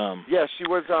 as Yeah, she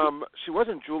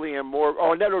wasn't Julianne Moore.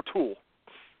 Oh, Annette O'Toole.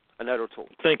 Annette O'Toole.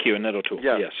 Thank you, Annette O'Toole.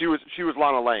 Yeah, yes. she was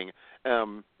Lana Lang.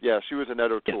 She was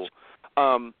Annette O'Toole.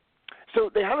 Yes. So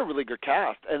they had a really good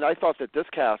cast, and I thought that this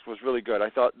cast was really good. I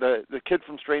thought the kid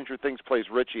from Stranger Things plays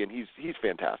Richie, and he's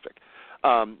fantastic.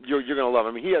 You're going to love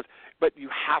him. I mean, he has, but you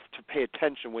have to pay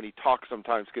attention when he talks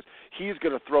sometimes because he's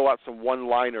going to throw out some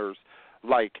one-liners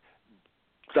like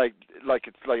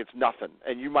it's nothing,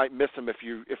 and you might miss him if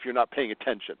you're not paying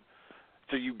attention.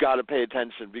 So you got to pay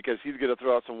attention because he's going to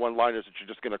throw out some one-liners that you're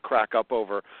just going to crack up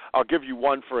over. I'll give you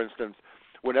one, for instance.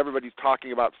 When everybody's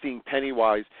talking about seeing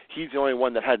Pennywise, he's the only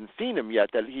one that hadn't seen him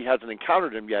yet, that he hasn't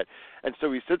encountered him yet. And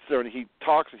so he sits there and he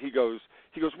talks and he goes,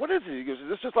 what is it? He goes, is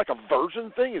this just like a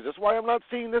version thing? Is this why I'm not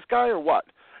seeing this guy or what?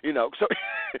 You know, so,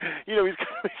 he's kind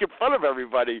of making fun of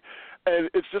everybody. And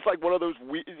it's just like one of those,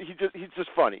 he's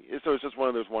just funny. So it's just one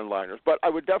of those one-liners. But I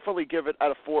would definitely give it, out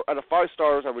of 5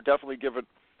 stars, I would definitely give it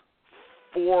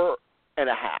 4.5.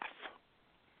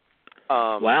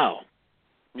 Wow.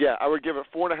 Yeah, I would give it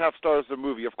 4.5 stars as a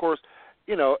movie. Of course,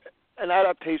 you know, an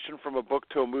adaptation from a book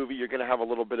to a movie, you're going to have a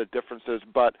little bit of differences,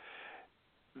 but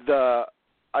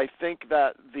I think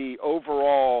that the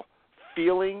overall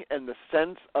feeling and the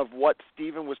sense of what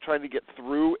Steven was trying to get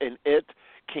through in it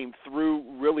came through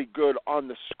really good on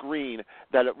the screen,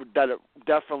 that it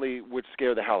definitely would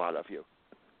scare the hell out of you.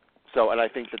 So, and I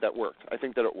think that worked. I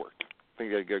think it worked. I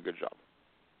think they did a good job.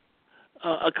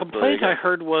 A complaint I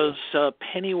heard was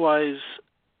Pennywise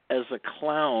as a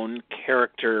clown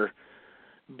character,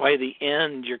 by the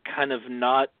end, you're kind of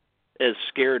not as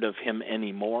scared of him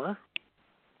anymore.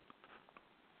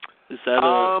 Is that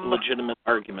a legitimate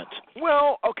argument?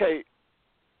 Well, okay.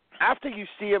 After you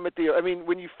see him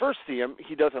when you first see him,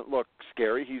 he doesn't look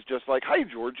scary. He's just like, "Hi,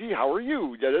 Georgie, how are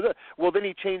you?" Da-da-da. Well, then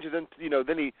he changes into,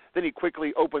 then he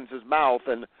quickly opens his mouth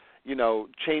and,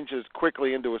 changes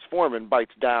quickly into his form and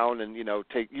bites down and, you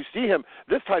see him,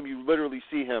 this time you literally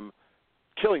see him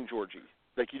killing Georgie,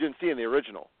 like you didn't see in the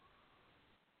original.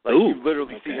 Like, you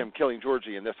literally see him killing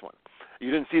Georgie in this one.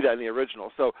 You didn't see that in the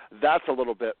original. So that's a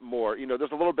little bit more,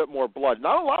 there's a little bit more blood.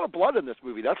 Not a lot of blood in this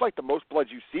movie. That's like the most blood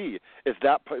you see is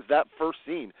that first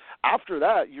scene. After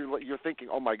that, you're thinking,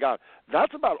 oh, my God,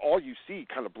 that's about all you see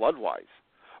kind of blood-wise.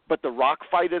 But the rock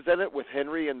fight is in it with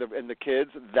Henry and the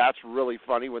kids. That's really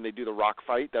funny when they do the rock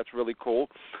fight. That's really cool.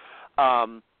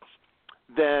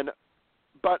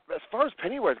 But as far as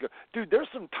Pennywise goes, dude, there's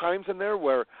some times in there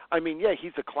where,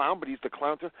 he's a clown, but he's the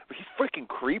clown too, but he's freaking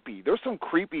creepy. There's some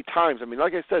creepy times.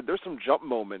 Like I said, there's some jump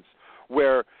moments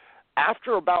where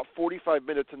after about 45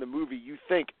 minutes in the movie, you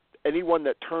think anyone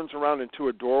that turns around into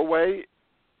a doorway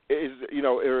is,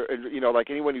 like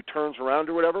anyone who turns around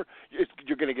or whatever,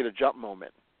 you're going to get a jump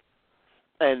moment.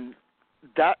 And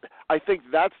I think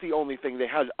that's the only thing. They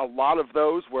had a lot of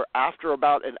those where after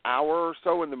about an hour or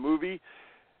so in the movie,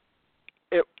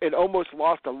 it almost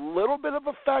lost a little bit of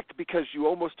effect because you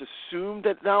almost assumed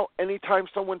that now anytime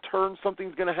someone turns,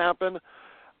 something's going to happen,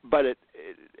 but it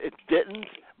didn't.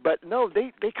 But no,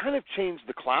 they kind of changed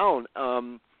the clown.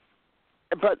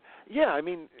 But yeah,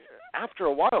 after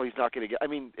a while he's not going to get.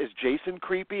 Is Jason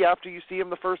creepy after you see him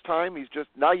the first time? He's just,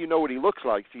 now you know what he looks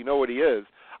like, so you know what he is.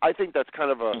 I think that's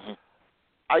kind of a. Mm-hmm.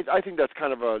 I think that's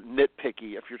kind of a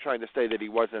nitpicky if you're trying to say that he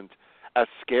wasn't as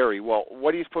scary. Well,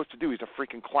 what are you supposed to do? He's a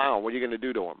freaking clown. What are you going to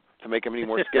do to him to make him any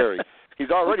more scary? He's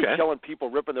already killing people,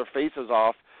 ripping their faces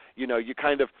off. You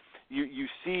kind of you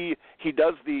see he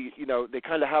does the they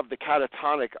kind of have the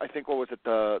catatonic. I think what was it,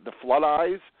 the flood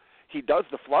eyes? He does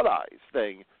the flood eyes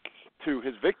thing to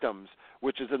his victims,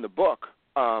 which is in the book.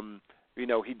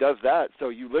 He does that, so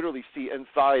you literally see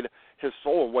inside his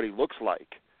soul and what he looks like.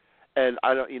 And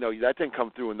I don't, that didn't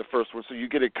come through in the first one, so you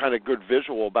get a kind of good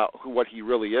visual about what he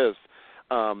really is.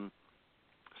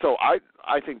 So I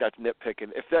think that's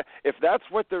nitpicking. If that's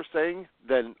what they're saying,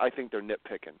 then I think they're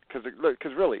nitpicking.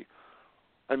 Because really,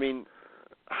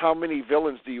 how many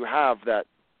villains do you have that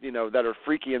that are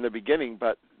freaky in the beginning,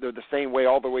 but they're the same way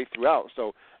all the way throughout?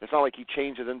 So it's not like he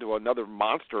changes into another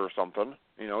monster or something.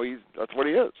 That's what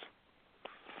he is.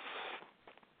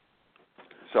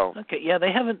 So. Okay, yeah,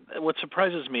 they haven't. What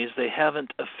surprises me is they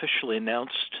haven't officially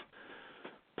announced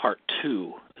Part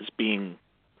 2 as being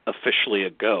officially a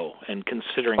go. And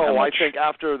considering how much, I think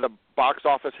after the box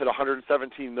office hit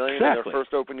 $117 million in their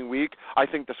first opening week, I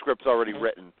think the script's already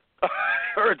written,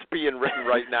 or it's being written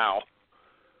right now.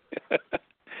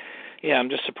 Yeah, I'm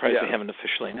just surprised they haven't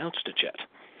officially announced it yet.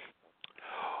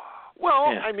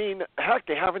 Well, heck,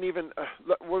 they haven't even.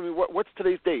 What's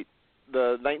today's date?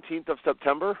 The 19th of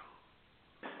September.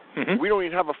 Mm-hmm. We don't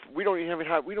even have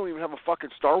a fucking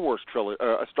Star Wars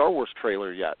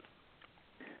trailer yet.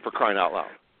 For crying out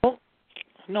loud. Well,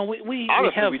 no, we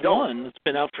Honestly, have we don't. one that's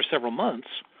been out for several months.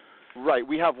 Right,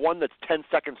 we have one that's 10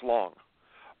 seconds long,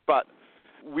 but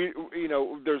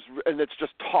and it's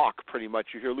just talk pretty much.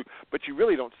 You hear Luke, but you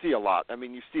really don't see a lot. I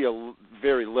mean, you see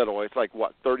very little. It's like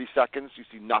 30 seconds. You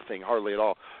see nothing, hardly at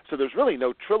all. So there's really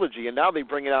no trilogy. And now they're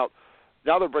bringing out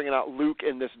Luke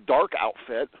in this dark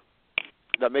outfit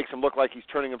that makes him look like he's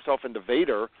turning himself into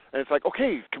Vader. And it's like,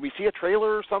 okay, can we see a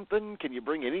trailer or something? Can you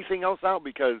bring anything else out?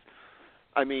 Because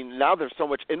I mean, now there's so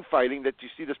much infighting that you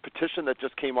see this petition that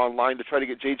just came online to try to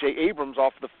get J.J. Abrams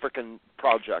off the frickin'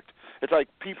 project. It's like,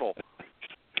 people,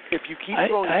 if you keep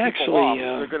throwing people off,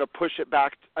 they're going to push it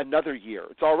back another year.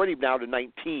 It's already now to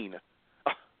 19.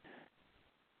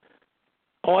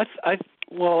 I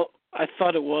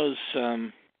thought it was.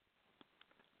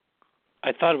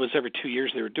 I thought it was every 2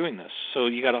 years they were doing this. So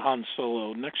you got a Han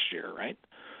Solo next year, right?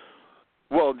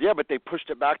 Well, yeah, but they pushed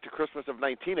it back to Christmas of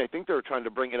 19. I think they were trying to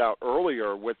bring it out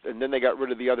earlier, and then they got rid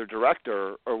of the other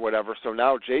director or whatever. So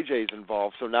now JJ's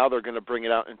involved. So now they're going to bring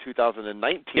it out in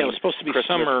 2019. Yeah, it was supposed to be Christmas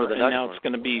summer, and now one. it's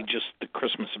going to be just the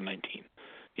Christmas of 19.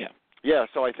 Yeah. Yeah,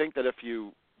 so I think that if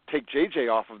you take JJ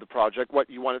off of the project,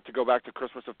 you want it to go back to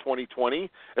Christmas of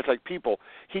 2020? It's like, people,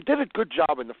 he did a good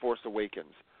job in The Force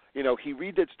Awakens. You know, he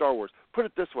redid Star Wars. Put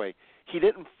it this way, he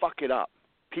didn't fuck it up.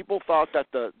 People thought that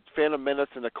the Phantom Menace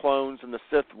and the clones and the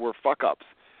Sith were fuck-ups.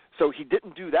 So he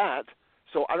didn't do that.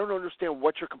 So I don't understand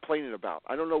what you're complaining about.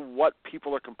 I don't know what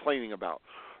people are complaining about.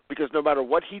 Because no matter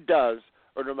what he does,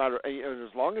 or no matter,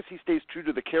 as long as he stays true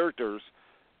to the characters,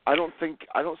 I don't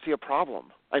see a problem.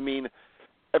 I mean,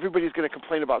 everybody's going to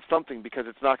complain about something because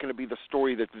it's not going to be the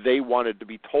story that they wanted to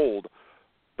be told.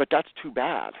 But that's too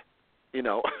bad. You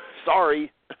know,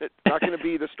 sorry, it's not going to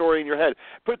be the story in your head.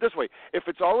 Put it this way, if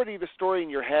it's already the story in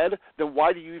your head, then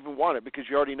why do you even want it? Because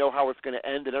you already know how it's going to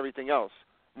end and everything else.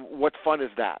 What fun is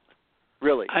that,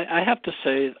 really? I have to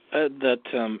say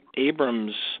that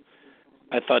Abrams,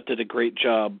 I thought, did a great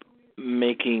job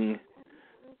making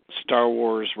Star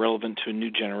Wars relevant to a new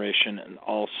generation and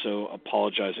also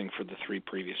apologizing for the 3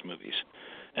 previous movies.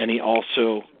 And he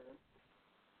also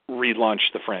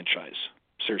relaunched the franchise,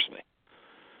 seriously.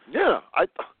 Yeah,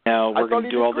 now we're going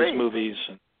to do all great. these movies.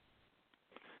 And,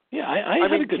 yeah, I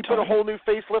had mean, a good he time. put a whole new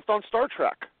facelift on Star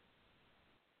Trek.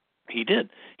 He did.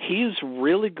 He's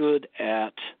really good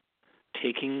at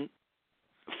taking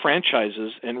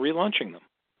franchises and relaunching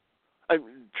them.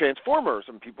 Transformers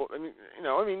and people.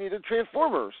 He did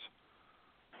Transformers.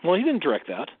 Well, he didn't direct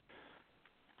that.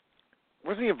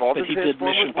 Was he involved but in he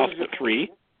Transformers? did Mission Impossible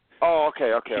 3. Oh,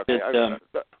 okay. Did,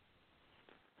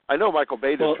 I know Michael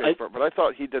Bay did Transformers, but I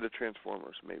thought he did a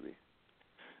Transformers, maybe.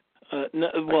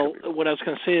 What I was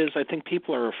going to say is I think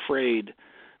people are afraid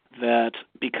that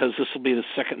because this will be the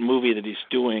second movie that he's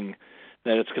doing,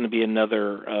 that it's going to be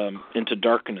another Into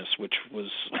Darkness, which was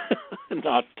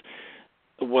not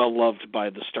well loved by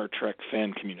the Star Trek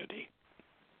fan community.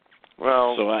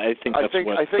 Well, so I think that's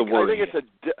the worry.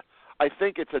 I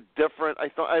think it's a different.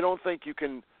 I don't think you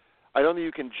can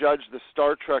judge the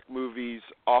Star Trek movies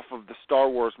off of the Star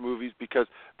Wars movies because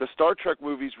the Star Trek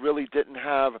movies really didn't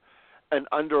have an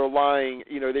underlying,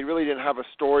 they really didn't have a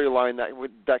storyline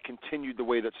that continued the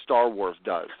way that Star Wars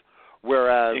does.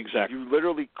 Whereas exactly. He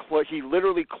literally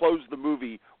closed the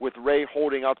movie with Rey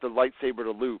holding out the lightsaber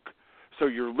to Luke. So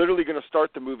you're literally going to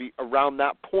start the movie around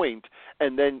that point,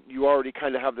 and then you already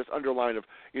kind of have this underline of,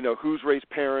 who's Rey's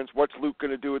parents, what's Luke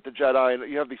going to do with the Jedi, and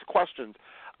you have these questions.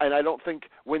 And I don't think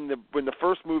when the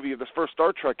first movie of this first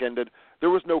Star Trek ended, there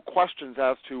was no questions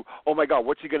as to, oh my God,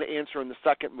 what's he going to answer in the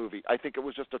second movie? I think it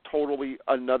was just a totally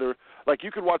another, like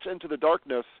you could watch Into the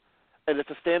Darkness, and it's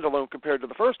a standalone compared to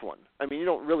the first one. I mean, you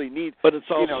don't really need. But it's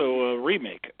also a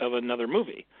remake of another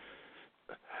movie.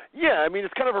 Yeah, I mean,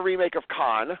 it's kind of a remake of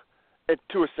Khan,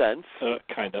 to a sense.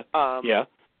 Kind of. Yeah.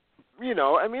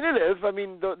 I mean, it is. I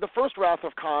mean, the first Wrath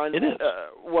of Khan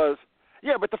was.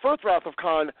 Yeah, but the first Wrath of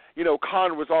Khan,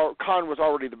 Khan was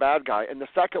already the bad guy, and the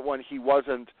second one he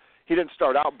didn't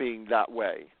start out being that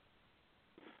way.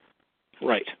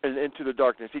 Right. And Into the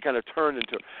Darkness, he kind of turned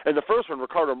into. And the first one,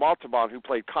 Ricardo Montalban, who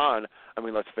played Khan, I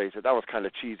mean, let's face it, that was kind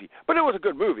of cheesy, but it was a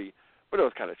good movie, but it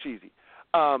was kind of cheesy.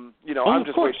 I'm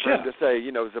just waiting for him to say,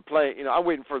 the plane. I'm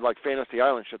waiting for like Fantasy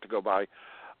Island shit to go by,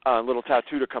 little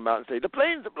tattoo to come out and say the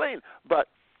plane's the plane. But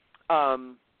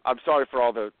I'm sorry for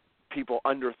all the people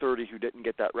under 30 who didn't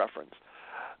get that reference.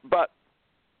 But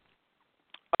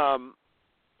I don't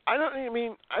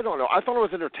know. I thought it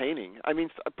was entertaining. I mean,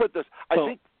 put this. I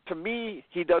think to me,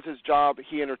 he does his job.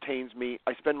 He entertains me.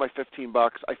 I spend my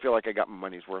 $15. I feel like I got my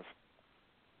money's worth.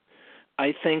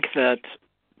 I think that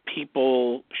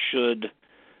people should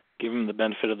give him the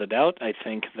benefit of the doubt. I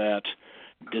think that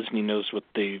Disney knows what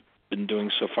they've been doing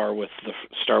so far with the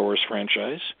Star Wars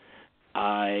franchise.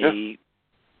 I'm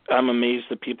amazed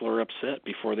that people are upset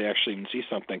before they actually even see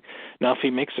something. Now, if he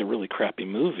makes a really crappy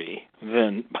movie,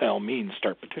 then by all means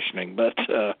start petitioning. But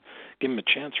give him a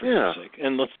chance for God's sake,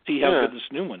 and let's see how good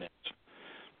this new one is.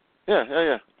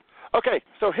 Yeah. Okay,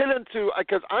 so hit into,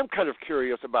 because I'm kind of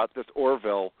curious about this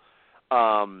Orville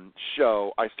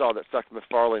show I saw that Seth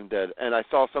MacFarlane did, and I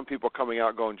saw some people coming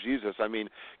out going, Jesus, I mean,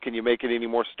 can you make it any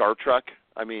more Star Trek?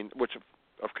 I mean, which,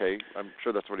 okay, I'm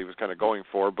sure that's what he was kind of going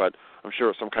for, but I'm sure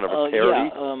it's some kind of a parody.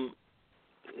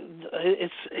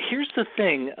 Here's the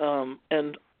thing,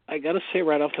 and I got to say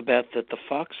right off the bat that the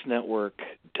Fox network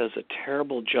does a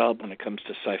terrible job when it comes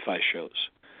to sci-fi shows.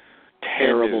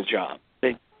 Terrible job.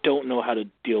 They don't know how to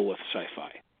deal with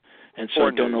sci-fi, and so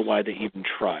I don't know why they even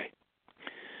try.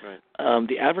 Right.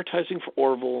 The advertising for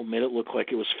Orville made it look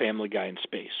like it was Family Guy in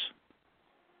space.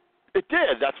 It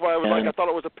did. That's why I thought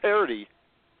it was a parody.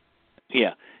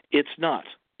 Yeah, it's not.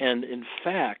 And in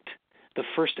fact, the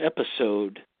first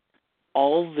episode,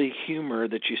 all the humor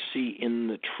that you see in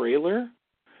the trailer,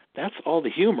 that's all the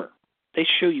humor. They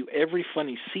show you every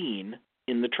funny scene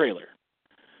in the trailer.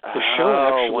 The show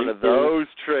actually one of those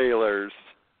trailers.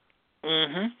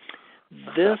 Mm-hmm.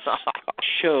 This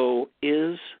show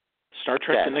is Star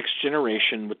Trek: The Next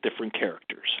Generation with different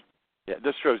characters. Yeah,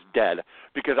 this show's dead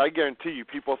because I guarantee you,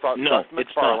 people thought Seth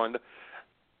MacFarlane.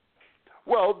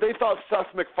 Well, they thought Seth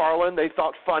MacFarlane. They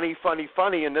thought funny,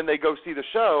 and then they go see the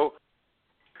show,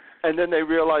 and then they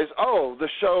realize, oh, the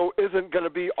show isn't going to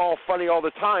be all funny all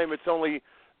the time. It's only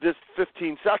this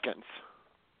 15 seconds.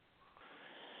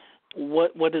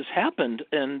 What has happened,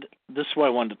 and this is why I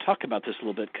wanted to talk about this a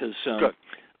little bit, because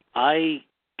I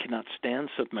cannot stand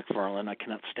Seth MacFarlane. I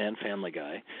cannot stand Family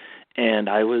Guy, and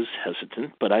I was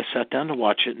hesitant, but I sat down to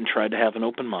watch it and tried to have an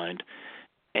open mind,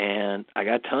 and I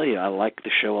got to tell you, I like the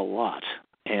show a lot,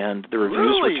 and the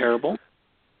reviews were terrible,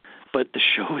 but the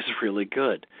show is really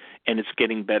good, and it's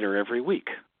getting better every week.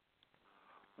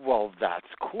 Well, that's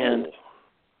cool. And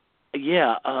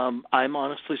yeah, I'm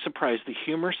honestly surprised. The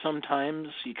humor, sometimes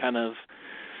you kind of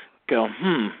go,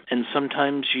 and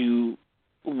sometimes you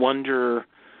wonder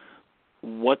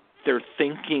what they're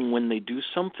thinking when they do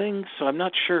something. So I'm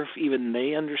not sure if even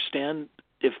they understand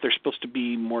if they're supposed to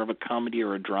be more of a comedy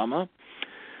or a drama.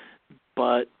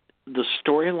 But the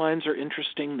storylines are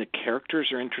interesting, the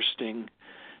characters are interesting,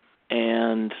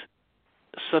 and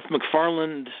Seth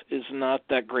MacFarlane is not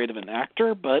that great of an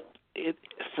actor, but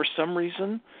for some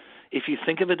reason, if you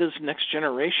think of it as Next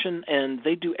Generation, and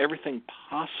they do everything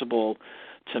possible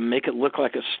to make it look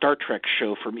like a Star Trek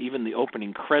show, from even the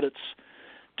opening credits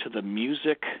to the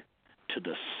music to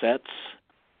the sets,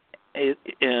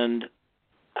 and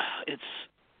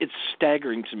it's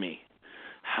staggering to me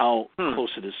how close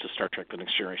it is to Star Trek: The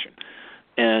Next Generation.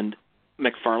 And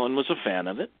MacFarlane was a fan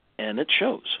of it, and it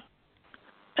shows.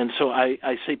 And so I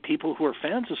say people who are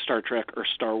fans of Star Trek or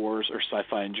Star Wars or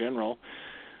sci-fi in general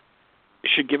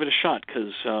should give it a shot,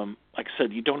 because, like I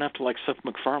said, you don't have to like Seth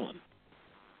MacFarlane.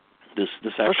 This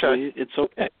actually, it's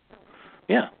okay.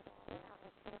 Yeah.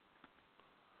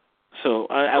 So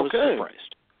I was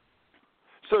surprised.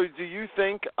 So do you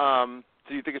think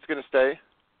it's going to stay?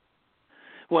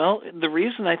 Well, the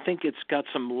reason I think it's got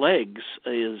some legs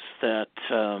is that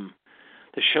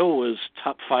the show was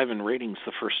top 5 in ratings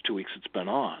the first 2 weeks it's been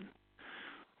on.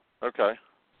 Okay.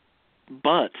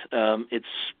 But its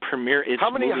premiere. How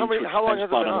long has it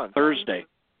been on? Thursday.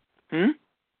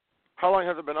 How long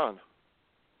has it been on?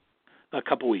 A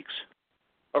couple weeks.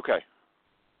 Okay.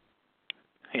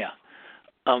 Yeah.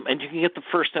 And you can get the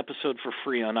first episode for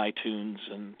free on iTunes,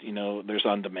 and there's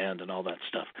on demand and all that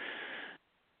stuff.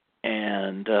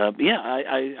 And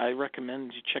I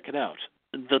recommend you check it out.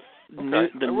 The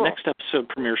next episode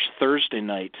premieres Thursday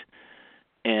night,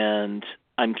 and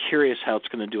I'm curious how it's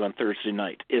going to do on Thursday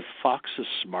night. If Fox is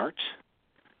smart,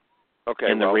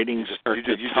 and the ratings start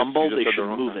to tumble, they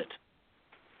should move it.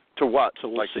 To what? So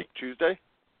we'll see. Tuesday?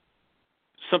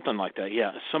 Something like that,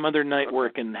 yeah. Some other night where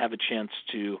it can have a chance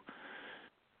to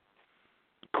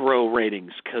grow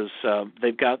ratings, because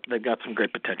they've got some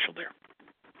great potential there.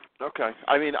 Okay.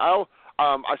 I mean, I've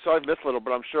missed a little,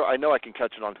 but I know I can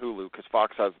catch it on Hulu, because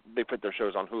Fox they put their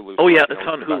shows on Hulu. Oh, yeah, it's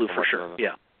on Hulu for sure,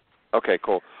 yeah. Okay,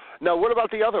 cool. Now, what about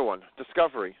the other one,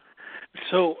 Discovery?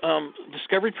 So,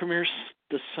 Discovery premieres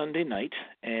this Sunday night,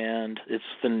 and it's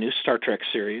the new Star Trek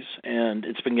series, and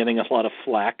it's been getting a lot of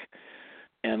flack,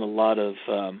 and a lot of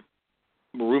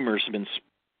rumors have been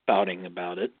spouting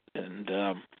about it, and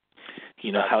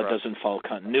how it doesn't follow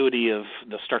continuity of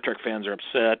the Star Trek fans are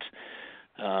upset.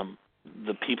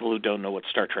 The people who don't know what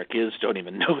Star Trek is don't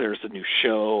even know there's a new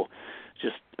show.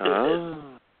 Just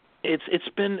it's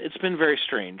been very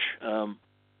strange.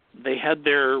 They had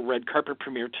their red carpet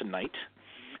premiere tonight,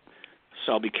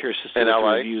 so I'll be curious to see what the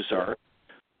reviews are.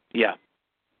 Yeah.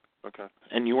 Okay.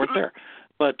 And you weren't there,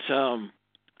 but No,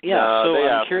 so they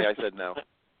I'm asked curious. me. I said no.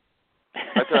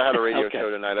 I said I had a radio Okay. show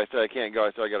tonight. I said I can't go.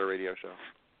 I said I got a radio show.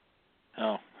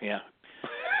 Oh yeah.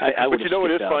 I But you know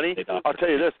what is funny? Out. I'll tell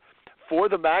you this. For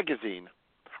the magazine,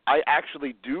 I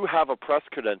actually do have a press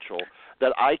credential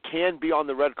that I can be on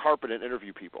the red carpet and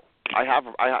interview people.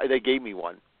 They gave me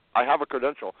one. I have a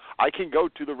credential. I can go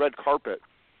to the red carpet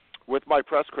with my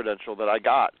press credential that I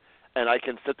got, and I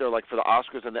can sit there like for the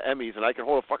Oscars and the Emmys, and I can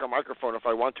hold a fucking microphone if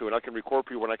I want to, and I can record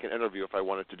people and I can interview if I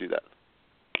wanted to do that.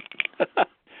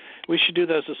 We should do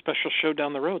that as a special show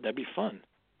down the road. That'd be fun.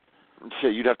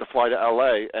 Shit, you'd have to fly to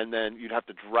L.A., and then you'd have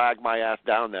to drag my ass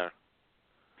down there.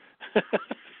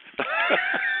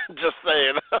 Just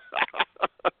saying.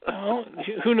 Well,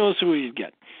 who knows who you'd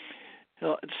get.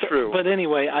 True. But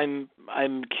anyway,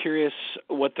 I'm curious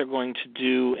what they're going to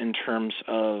do in terms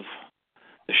of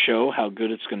the show, how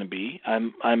good it's going to be.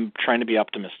 I'm trying to be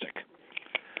optimistic.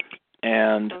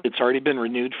 And it's already been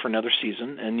renewed for another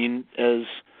season, and as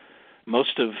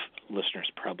most of listeners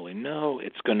probably know,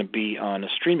 it's going to be on a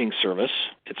streaming service.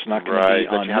 It's not going to be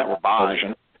on network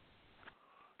television.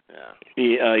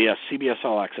 Yeah. CBS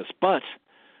All Access. But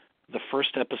the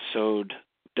first episode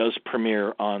does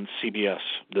premiere on CBS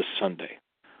this Sunday.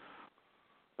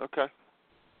 Okay.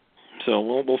 So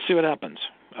we'll see what happens.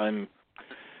 I'm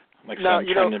maybe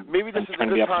this is a good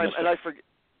good time, and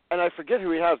I forget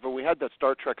who he has, but we had that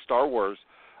Star Trek Star Wars,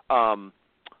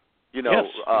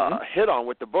 hit on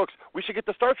with the books. We should get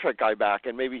the Star Trek guy back,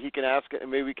 and maybe he can ask, and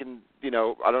maybe we can,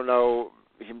 I don't know.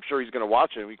 I'm sure he's going to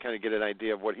watch it, and we kind of get an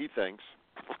idea of what he thinks.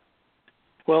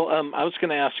 Well, I was going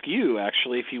to ask you,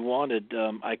 actually, if you wanted,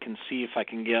 I can see if I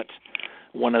can get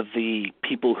one of the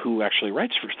people who actually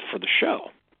writes for the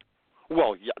show.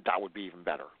 Well, yeah, that would be even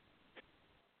better.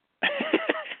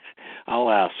 I'll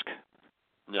ask.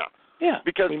 Yeah. Yeah,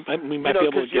 because we might be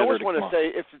able to get you always her want to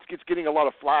say if it's getting a lot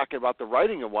of flack about the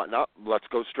writing and whatnot, let's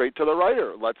go straight to the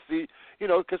writer. Let's see,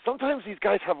 because sometimes these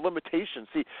guys have limitations.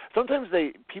 See, sometimes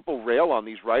people rail on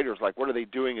these writers, like what are they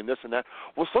doing and this and that.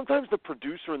 Well, sometimes the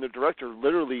producer and the director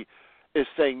literally is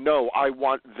saying, no, I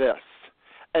want this.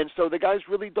 And so the guys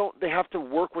really don't. They have to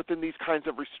work within these kinds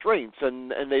of restraints,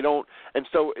 and they don't. And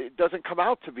so it doesn't come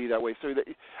out to be that way. So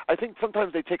I think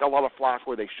sometimes they take a lot of flack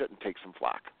where they shouldn't take some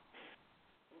flack.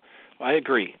 I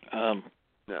agree.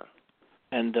 Yeah.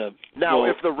 And now,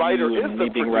 if the writer is the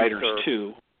being producer, writers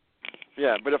too.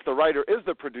 Yeah, but if the writer is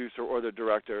the producer or the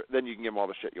director, then you can give them all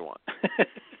the shit you want.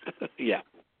 Yeah.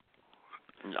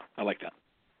 No. I like that.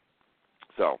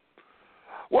 So,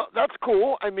 well, that's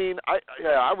cool. I mean,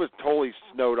 I was totally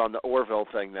snowed on the Orville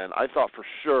thing then. I thought for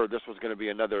sure this was going to be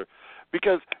another,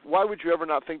 because why would you ever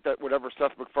not think that whatever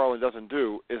Seth MacFarlane doesn't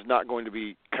do is not going to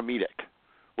be comedic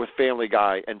with Family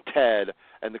Guy and Ted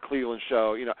and the Cleveland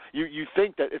Show? You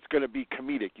think that it's going to be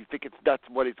comedic. You think that's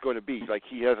what it's going to be. Like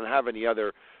he doesn't have any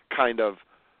other kind of,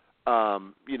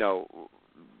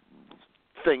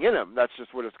 thing in him. That's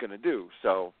just what it's going to do.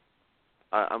 So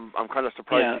I'm kind of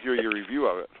surprised to hear your review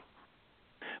of it.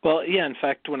 Well, yeah, in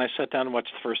fact, when I sat down and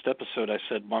watched the first episode, I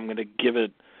said, well, I'm going to give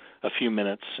it a few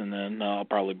minutes, and then I'll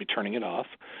probably be turning it off.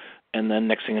 And then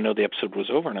next thing I know, the episode was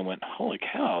over, and I went, holy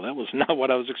cow, that was not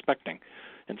what I was expecting.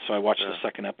 And so I watched the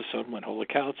second episode and went, holy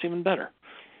cow, it's even better.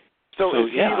 So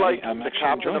is he I'm the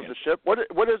captain of the ship? What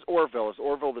is Orville? Is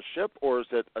Orville the ship, or is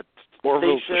it a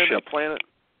Orville's station, the ship. a planet?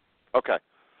 Okay.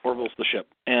 Orville's the ship.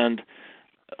 And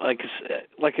like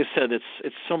I said,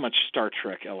 it's so much Star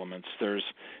Trek elements. There's,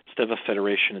 instead of a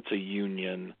federation, it's a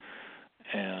union,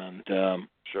 and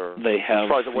sure. They have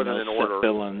surprised it wasn't in order.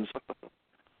 Villains.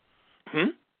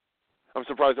 I'm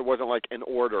surprised it wasn't like in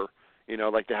order.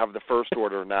 Like they have the First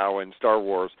Order now in Star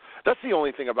Wars. That's the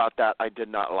only thing about that I did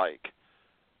not like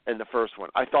in the first one.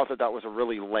 I thought that was a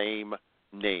really lame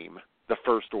name, the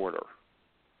First Order.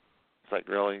 It's like,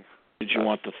 really? Did you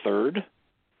want the third?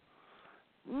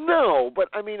 No, but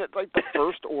I mean, it's like the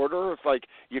First Order. It's like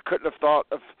you couldn't have thought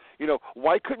of,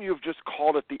 why couldn't you have just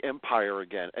called it the Empire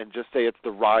again and just say it's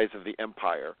the rise of the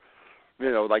Empire?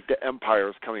 Like the Empire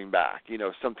is coming back,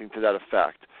 something to that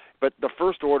effect. But the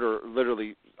First Order,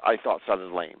 literally, I thought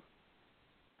sounded lame.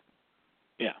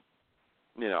 Yeah.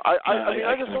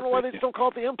 I just don't know why they still call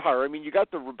it the Empire. I mean, you got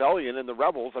the Rebellion and the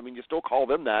Rebels. I mean, you still call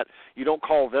them that. You don't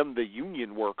call them the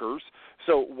Union workers.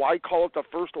 So why call it the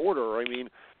First Order? I mean,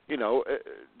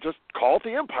 just call it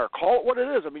the Empire. Call it what it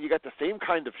is. I mean, you got the same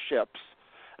kind of ships.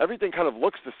 everything kind of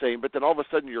looks the same, but then all of a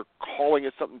sudden you're calling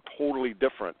it something totally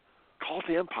different. Call it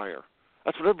the Empire.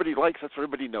 That's what everybody likes. That's what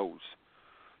everybody knows.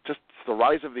 Just the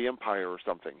rise of the Empire or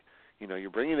something.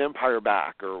 You're bringing the Empire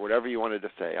back or whatever you wanted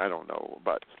to say. I don't know,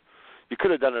 but you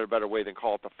could have done it a better way than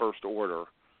call it the First Order.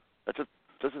 That just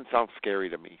doesn't sound scary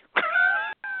to me.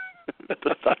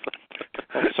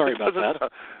 I'm sorry about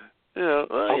that. I'll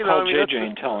call JJ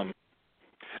and tell him.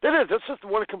 That is. That's just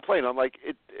one complaint. I'm like,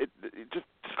 just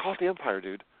call it the Empire,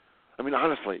 dude. I mean,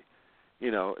 honestly,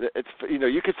 it's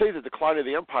you could say the decline of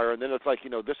the Empire, and then it's like,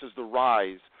 this is the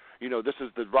rise. This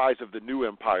is the rise of the new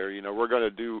Empire. We're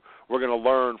gonna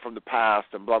learn from the past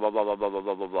and blah blah blah blah blah blah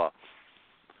blah blah blah.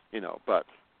 But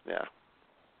yeah,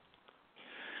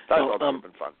 that would have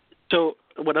been fun. So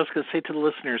what I was going to say to the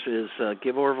listeners is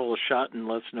give Orville a shot and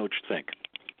let us know what you think.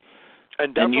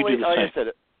 And definitely, like I said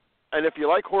it. And if you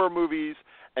like horror movies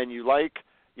and you like,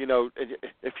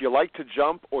 if you like to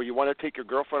jump or you want to take your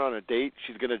girlfriend on a date,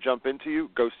 she's going to jump into you,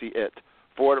 go see it.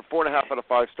 4.5 out of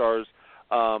 5 stars.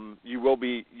 You will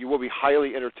be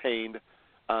highly entertained,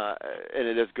 and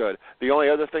it is good. The only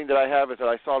other thing that I have is that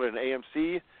I saw it in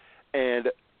AMC, and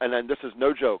then this is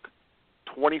no joke,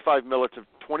 25 minutes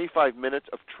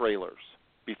of trailers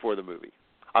before the movie.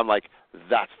 I'm like,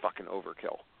 that's fucking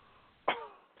overkill.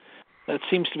 That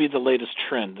seems to be the latest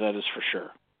trend, that is for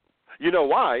sure. You know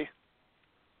why?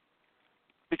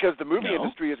 Because the movie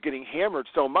industry is getting hammered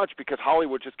so much because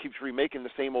Hollywood just keeps remaking the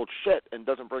same old shit and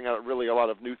doesn't bring out really a lot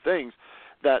of new things,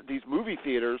 that these movie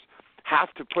theaters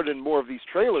have to put in more of these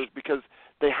trailers because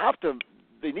they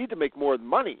need to make more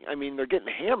money. I mean, they're getting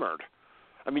hammered.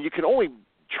 I mean, you can only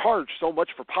charge so much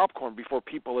for popcorn before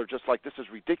people are just like, this is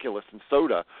ridiculous, and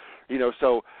soda.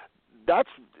 So that's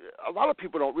a lot of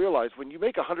people don't realize when you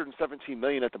make $117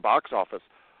 million at the box office,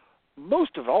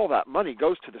 most of all that money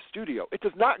goes to the studio. It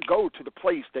does not go to the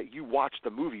place that you watch the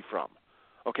movie from.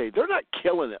 Okay, they're not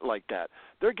killing it like that.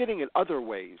 They're getting it other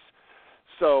ways.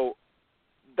 So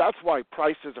that's why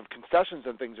prices of concessions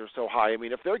and things are so high. I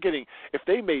mean, if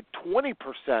they made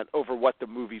 20% over what the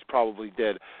movies probably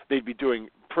did, they'd be doing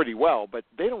pretty well, but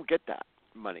they don't get that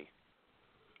money.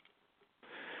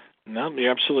 No,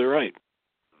 you're absolutely right.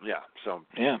 Yeah, so.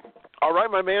 Yeah. All right,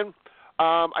 my man.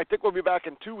 I think we'll be back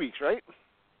in 2 weeks, right?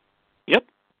 Yep.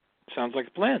 Sounds like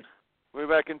a plan. We'll be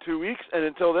back in 2 weeks, and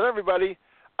until then, everybody,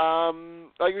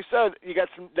 like we said, you got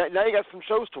some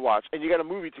shows to watch, and you got a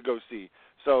movie to go see.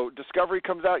 So Discovery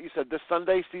comes out, you said, this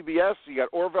Sunday, CBS. You got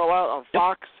Orville out on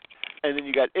Fox, and then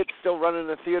you got It still running in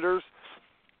the theaters.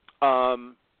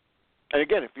 And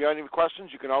again, if you have any questions,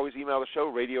 you can always email the show,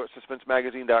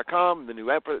 radio@suspensemagazine.com.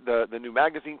 The new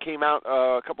magazine came out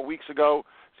a couple weeks ago,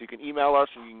 so you can email us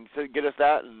and you can get us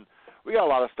that, and we got a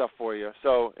lot of stuff for you.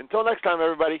 So until next time,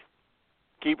 everybody,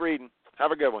 keep reading.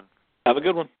 Have a good one. Have a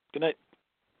good one. Good night.